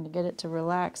just trying to get it to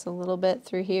relax a little bit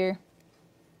through here.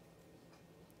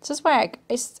 This is why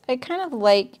I kind of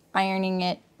like ironing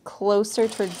it closer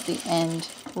towards the end,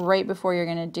 right before you're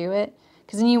going to do it,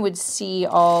 because then you would see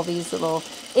all these little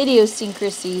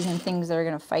idiosyncrasies and things that are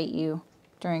going to fight you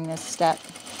during this step.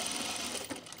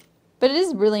 But it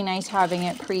is really nice having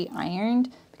it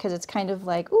pre-ironed, because it's kind of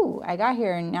like, ooh, I got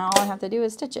here and now all I have to do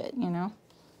is stitch it, you know?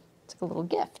 It's like a little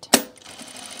gift.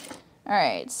 All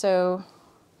right, so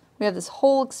we have this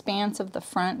whole expanse of the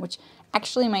front, which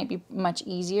actually might be much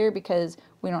easier because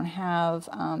we don't have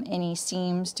any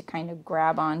seams to kind of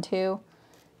grab onto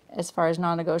as far as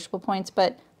non-negotiable points.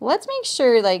 But let's make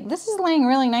sure, like, this is laying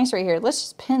really nice right here. Let's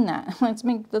just pin that.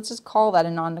 Let's just call that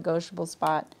a non-negotiable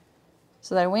spot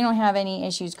so that we don't have any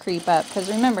issues creep up. Because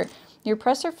remember, your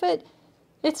presser foot,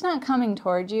 it's not coming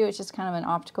towards you. It's just kind of an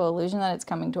optical illusion that it's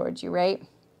coming towards you, right?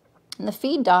 And the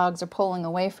feed dogs are pulling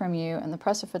away from you, and the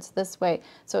presser foot's this way.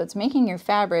 So it's making your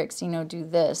fabrics, you know, do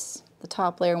this. The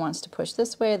top layer wants to push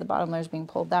this way, the bottom layer is being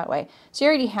pulled that way. So you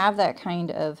already have that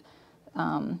kind of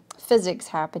physics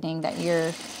happening that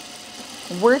you're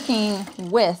working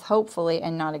with, hopefully,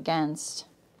 and not against.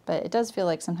 But it does feel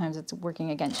like sometimes it's working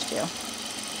against you.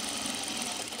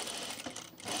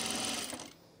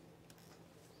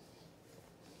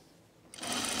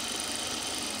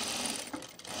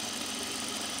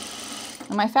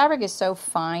 And my fabric is so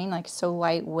fine, like so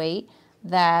lightweight,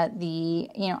 that the,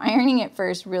 you know, ironing it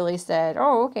first really said,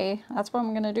 oh, okay, that's what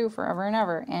I'm going to do forever and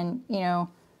ever. And, you know,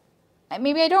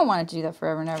 maybe I don't want to do that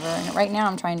forever and ever. And right now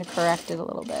I'm trying to correct it a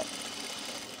little bit.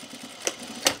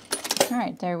 All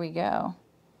right, there we go.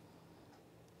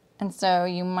 And so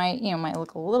you might, you know, might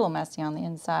look a little messy on the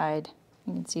inside.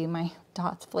 You can see my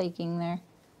dots flaking there.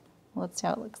 Let's see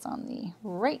how it looks on the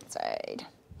right side.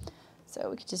 So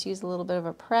we could just use a little bit of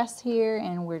a press here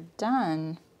and we're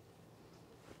done.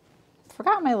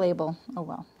 Forgot my label. Oh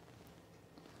well.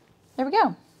 There we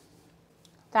go.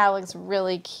 That looks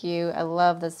really cute. I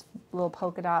love this little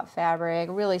polka dot fabric.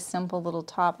 Really simple little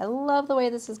top. I love the way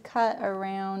this is cut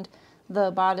around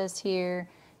the bodice here.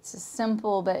 It's just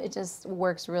simple, but it just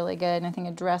works really good. And I think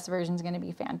a dress version is going to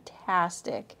be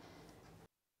fantastic.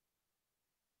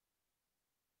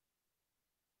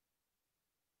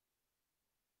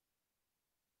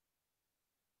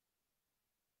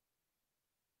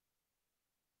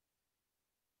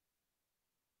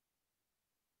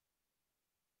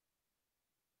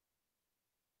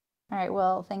 All right,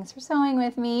 well, thanks for sewing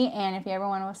with me, and if you ever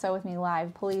want to sew with me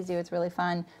live, please do. It's really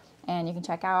fun, and you can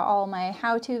check out all my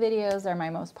how-to videos. They're my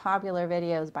most popular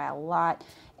videos by a lot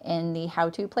in the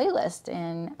how-to playlist,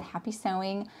 and happy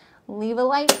sewing. Leave a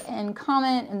like and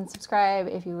comment and subscribe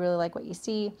if you really like what you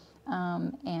see,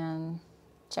 and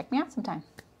check me out sometime.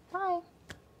 Bye.